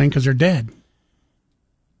going to complain because they're dead.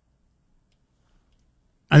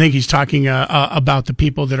 I think he's talking about the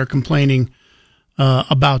people that are complaining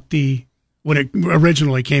about when it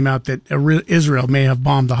originally came out that Israel may have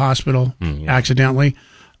bombed the hospital accidentally.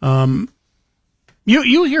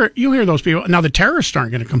 You hear those people. Now, the terrorists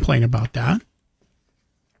aren't going to complain about that.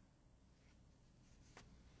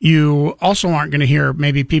 You also aren't going to hear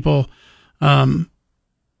maybe people living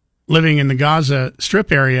in the Gaza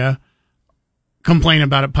Strip area complain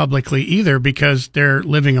about it publicly either, because they're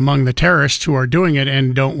living among the terrorists who are doing it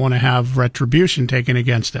and don't want to have retribution taken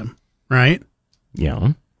against them, right?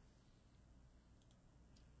 Yeah.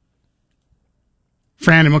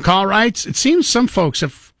 Fran and McCall writes, it seems some folks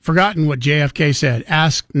have forgotten what JFK said.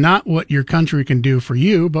 Ask not what your country can do for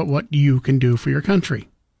you, but what you can do for your country.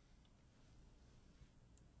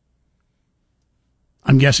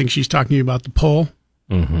 I'm guessing she's talking to you about the poll.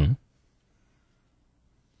 Mm-hmm.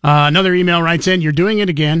 Another email writes in, you're doing it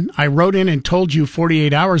again. I wrote in and told you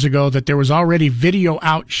 48 hours ago that there was already video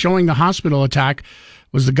out showing the hospital attack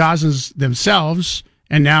was the Gazans themselves,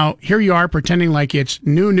 and now here you are pretending like it's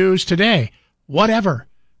new news today. Whatever.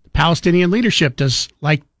 The Palestinian leadership does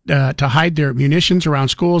like to hide their munitions around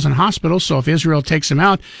schools and hospitals, so if Israel takes them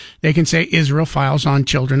out, they can say Israel files on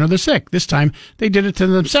children of the sick. This time, they did it to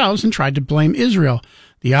themselves and tried to blame Israel.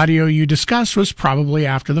 The audio you discussed was probably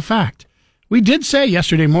after the fact. We did say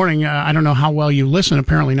yesterday morning, I don't know how well you listen,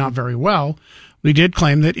 apparently not very well, we did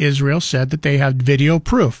claim that Israel said that they had video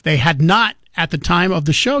proof. They had not, at the time of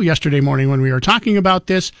the show yesterday morning when we were talking about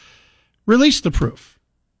this, released the proof.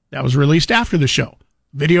 That was released after the show.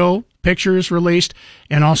 Video, pictures released,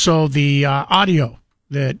 and also the audio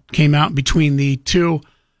that came out between the two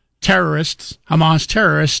terrorists, Hamas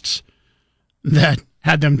terrorists, that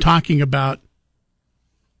had them talking about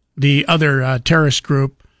the other terrorist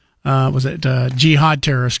group. Was it Jihad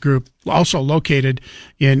terrorist group, also located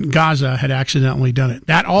in Gaza, had accidentally done it.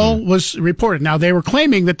 That all was reported. Now, they were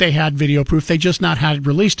claiming that they had video proof. They just not had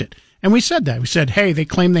released it. And we said that. We said, hey, they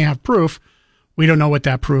claim they have proof. We don't know what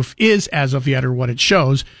that proof is as of yet or what it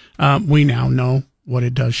shows. We now know what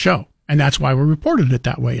it does show. And that's why we reported it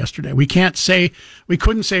that way yesterday. We couldn't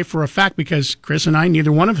say for a fact, because Chris and I,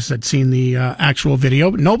 neither one of us had seen the actual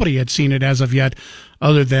video, but nobody had seen it as of yet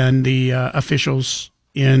other than the officials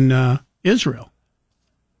in Israel.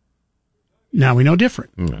 Now we know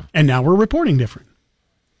different. Yeah. And now we're reporting different.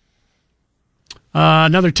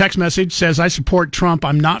 Another text message says, I support Trump.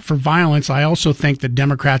 I'm not for violence. I also think that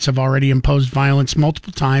Democrats have already imposed violence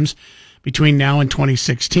multiple times between now and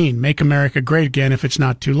 2016. Make America great again if it's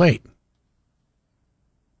not too late.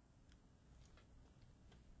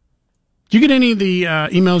 Did you get any of the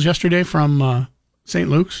emails yesterday from St.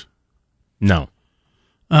 Luke's? No.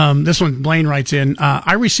 This one, Blaine writes in,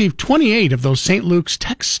 I received 28 of those St. Luke's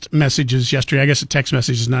text messages yesterday. I guess a text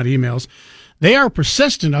message is not emails. They are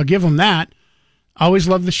persistent. I'll give them that. Always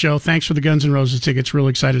love the show. Thanks for the Guns N' Roses tickets. Really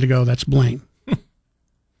excited to go. That's Blaine.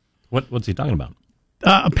 What's he talking about?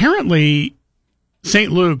 Apparently,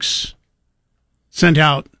 St. Luke's sent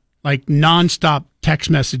out like nonstop text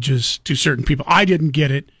messages to certain people. I didn't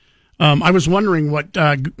get it. I was wondering what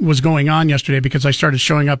was going on yesterday because I started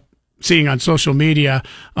seeing on social media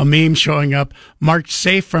a meme showing up marked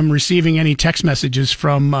safe from receiving any text messages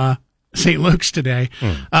from St. Luke's today.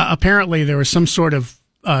 Apparently, there was some sort of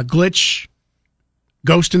glitch,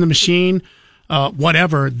 ghost in the machine,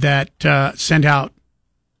 whatever, that sent out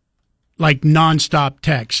like nonstop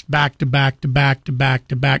text, back to back to back to back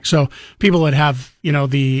to back. So people that have,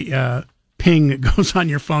 the ping that goes on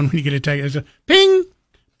your phone when you get a text. It's a ping,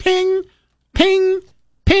 ping, ping,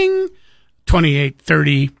 ping, 28,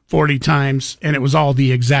 30, 40 times, and it was all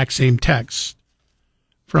the exact same text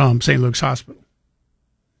from St. Luke's Hospital.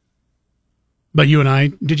 But you and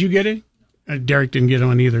I, did you get it? Derek didn't get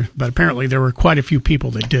one either, but apparently there were quite a few people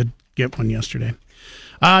that did get one yesterday.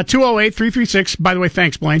 208-336. By the way,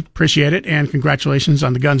 thanks, Blaine. Appreciate it. And congratulations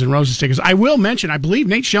on the Guns N' Roses tickets. I will mention, I believe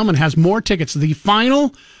Nate Shellman has more tickets. The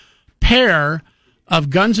final pair of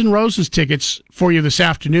Guns N' Roses tickets for you this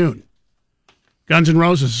afternoon. Guns N'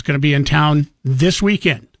 Roses is going to be in town this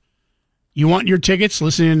weekend. You want your tickets?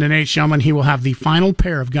 Listen to Nate Shellman. He will have the final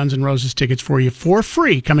pair of Guns N' Roses tickets for you for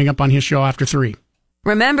free coming up on his show after 3.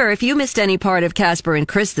 Remember, if you missed any part of Casper and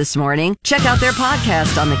Chris this morning, check out their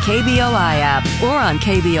podcast on the KBOI app or on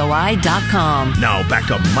KBOI.com. Now back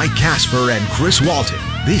to Mike Casper and Chris Walton.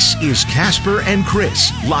 This is Casper and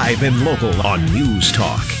Chris, live and local on News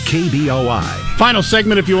Talk, KBOI. Final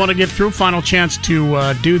segment if you want to get through. Final chance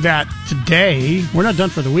to do that today. We're not done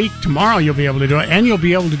for the week. Tomorrow you'll be able to do it, and you'll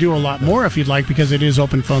be able to do a lot more if you'd like, because it is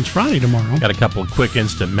Open Phones Friday tomorrow. Got a couple of quick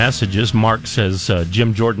instant messages. Mark says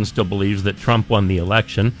Jim Jordan still believes that Trump won the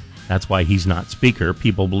election. That's why he's not speaker.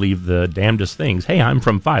 People believe the damnedest things. Hey, I'm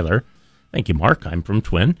from Filer. Thank you, Mark. I'm from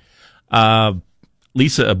Twin.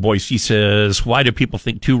 Lisa Boise says, why do people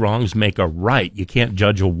think two wrongs make a right? You can't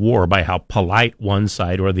judge a war by how polite one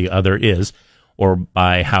side or the other is, or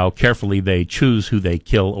by how carefully they choose who they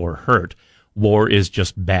kill or hurt. War is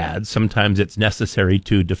just bad. Sometimes it's necessary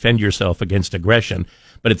to defend yourself against aggression,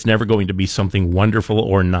 but it's never going to be something wonderful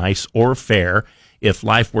or nice or fair. If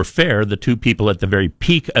life were fair, the two people at the very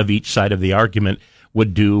peak of each side of the argument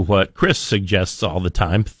would do what Chris suggests all the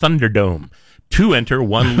time, Thunderdome. 2 enter,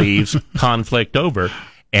 1 leaves, conflict over.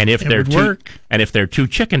 And if they're too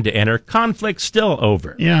chicken to enter, conflict still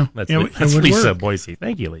over. Yeah, that's would Lisa work. Boise.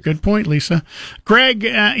 Thank you, Lisa. Good point, Lisa. Greg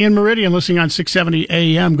in Meridian, listening on 670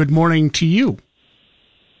 AM. Good morning to you.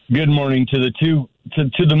 Good morning to the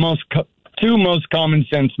two most common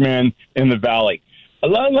sense men in the valley.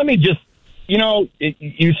 Let me just,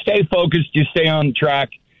 you stay focused, you stay on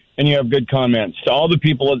track, and you have good comments. To all the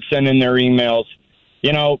people that send in their emails,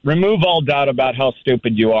 remove all doubt about how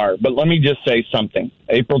stupid you are. But let me just say something.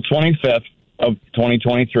 April 25th of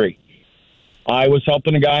 2023, I was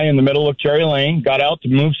helping a guy in the middle of Cherry Lane, got out to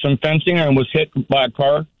move some fencing, and was hit by a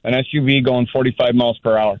car, an SUV going 45 miles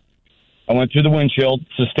per hour. I went through the windshield,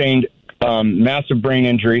 sustained massive brain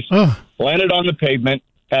injuries, landed on the pavement,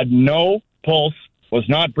 had no pulse, was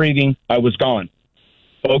not breathing. I was gone.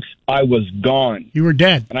 Folks, I was gone. You were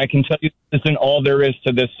dead. And I can tell you this isn't all there is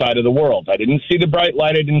to this side of the world. I didn't see the bright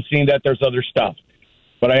light. I didn't see that there's other stuff.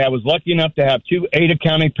 But I was lucky enough to have 2 Ada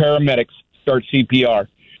County paramedics start CPR.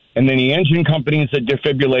 And then the engine companies that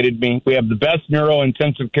defibrillated me. We have the best neuro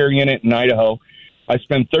intensive care unit in Idaho. I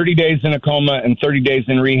spent 30 days in a coma and 30 days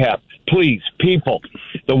in rehab. Please, people,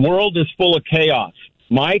 the world is full of chaos.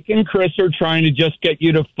 Mike and Chris are trying to just get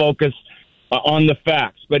you to focus on the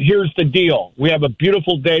facts. But here's the deal. We have a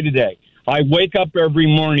beautiful day today. I wake up every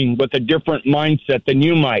morning with a different mindset than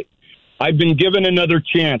you might. I've been given another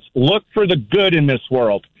chance. Look for the good in this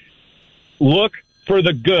world. Look for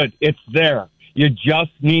the good. It's there. You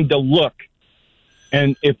just need to look.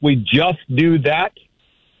 And if we just do that,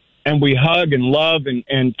 and we hug and love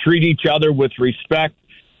and treat each other with respect,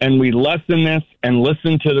 and we lessen this and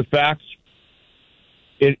listen to the facts,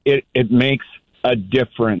 it makes a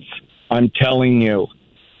difference. I'm telling you.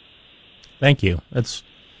 Thank you. That's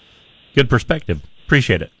good perspective.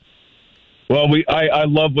 Appreciate it. Well, I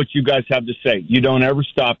love what you guys have to say. You don't ever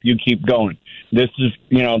stop. You keep going. This is,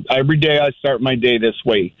 every day I start my day this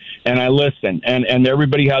way, and I listen, and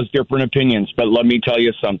everybody has different opinions. But let me tell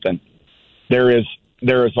you something. There is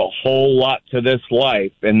a whole lot to this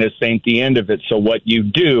life, and this ain't the end of it. So what you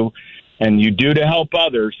do, and you do to help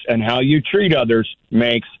others, and how you treat others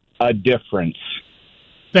makes a difference.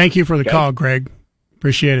 Thank you for the call, Greg.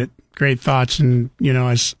 Appreciate it. Great thoughts. And,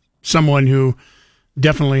 as someone who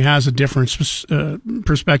definitely has a different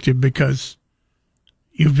perspective, because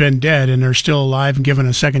you've been dead and are still alive and given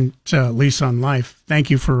a second lease on life. Thank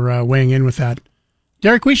you for weighing in with that.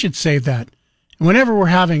 Derek, we should save that.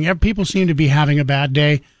 Whenever people seem to be having a bad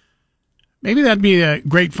day, maybe that'd be a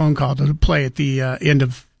great phone call to play at the end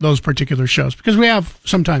of those particular shows, because we have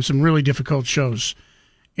sometimes some really difficult shows.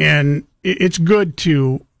 And it's good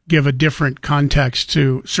to give a different context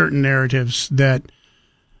to certain narratives, that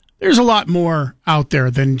there's a lot more out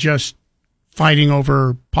there than just fighting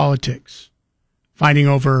over politics, fighting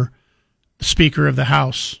over the Speaker of the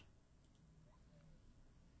House,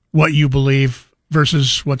 what you believe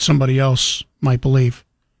versus what somebody else might believe.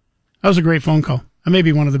 That was a great phone call. That may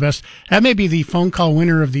be one of the best. That may be the phone call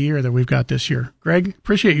winner of the year that we've got this year. Greg,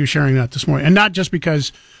 appreciate you sharing that this morning. And not just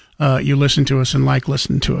because you listen to us and like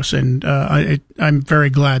listening to us. And I'm very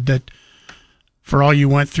glad that for all you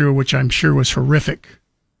went through, which I'm sure was horrific,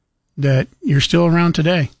 that you're still around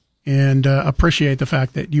today. And appreciate the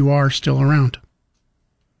fact that you are still around.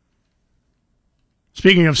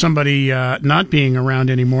 Speaking of somebody not being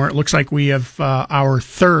around anymore, it looks like we have our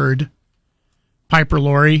third Piper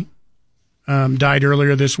Laurie. Died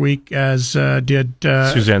earlier this week, as did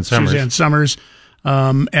Suzanne Summers.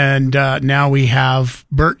 And now we have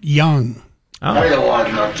Burt Young. Oh. I don't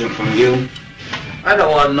want nothing from you. I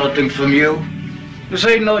don't want nothing from you. This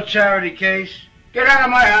ain't no charity case. Get out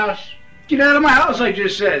of my house. Get out of my house, I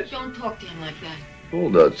just said. Don't talk to him like that.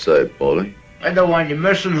 Hold that side, Paulie. I don't want you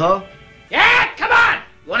missing her. Yeah, come on!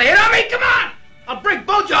 You wanna hit on me? Come on! I'll break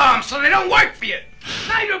both your arms so they don't work for you.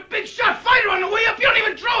 Now you're a big shot fighter on the way up. You don't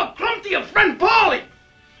even throw a crumb to your friend Paulie.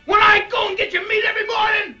 When I go and get your meat every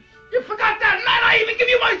morning, you forgot that night I even give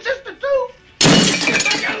you my sister too.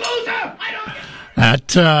 Like a loser. I don't get...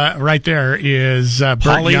 That right there is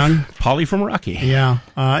Burt Young. Paulie from Rocky. Yeah,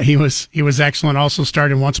 he was excellent. Also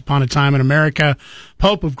starred in Once Upon a Time in America,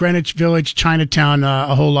 Pope of Greenwich Village, Chinatown,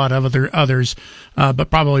 a whole lot of others,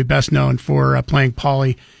 but probably best known for playing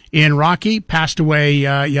Paulie in Rocky. Passed away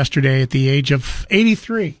yesterday at the age of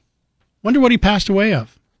 83. Wonder what he passed away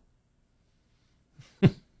of.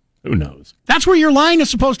 Who knows? That's where your line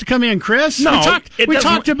is supposed to come in, Chris. No, we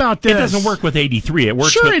talked about this. It doesn't work with 83. It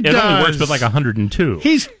works. Sure, it only works with like 102.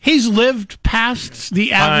 He's lived past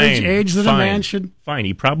the average age that a man should. Fine.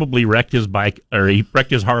 He probably wrecked his bike, or he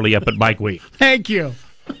wrecked his Harley up at Bike Week. Thank you.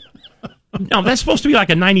 No, that's supposed to be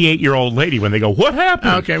like a 98-year-old lady when they go, "What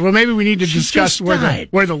happened?" Okay, well, maybe we need to discuss where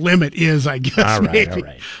the limit is, I guess. All right, maybe. all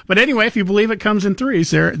right. But anyway, if you believe it comes in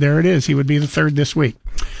threes, there it is. He would be the third this week.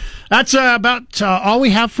 That's about all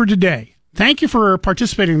we have for today. Thank you for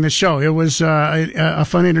participating in this show. It was a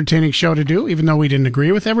fun, entertaining show to do, even though we didn't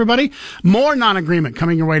agree with everybody. More non-agreement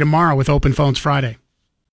coming your way tomorrow with Open Phones Friday.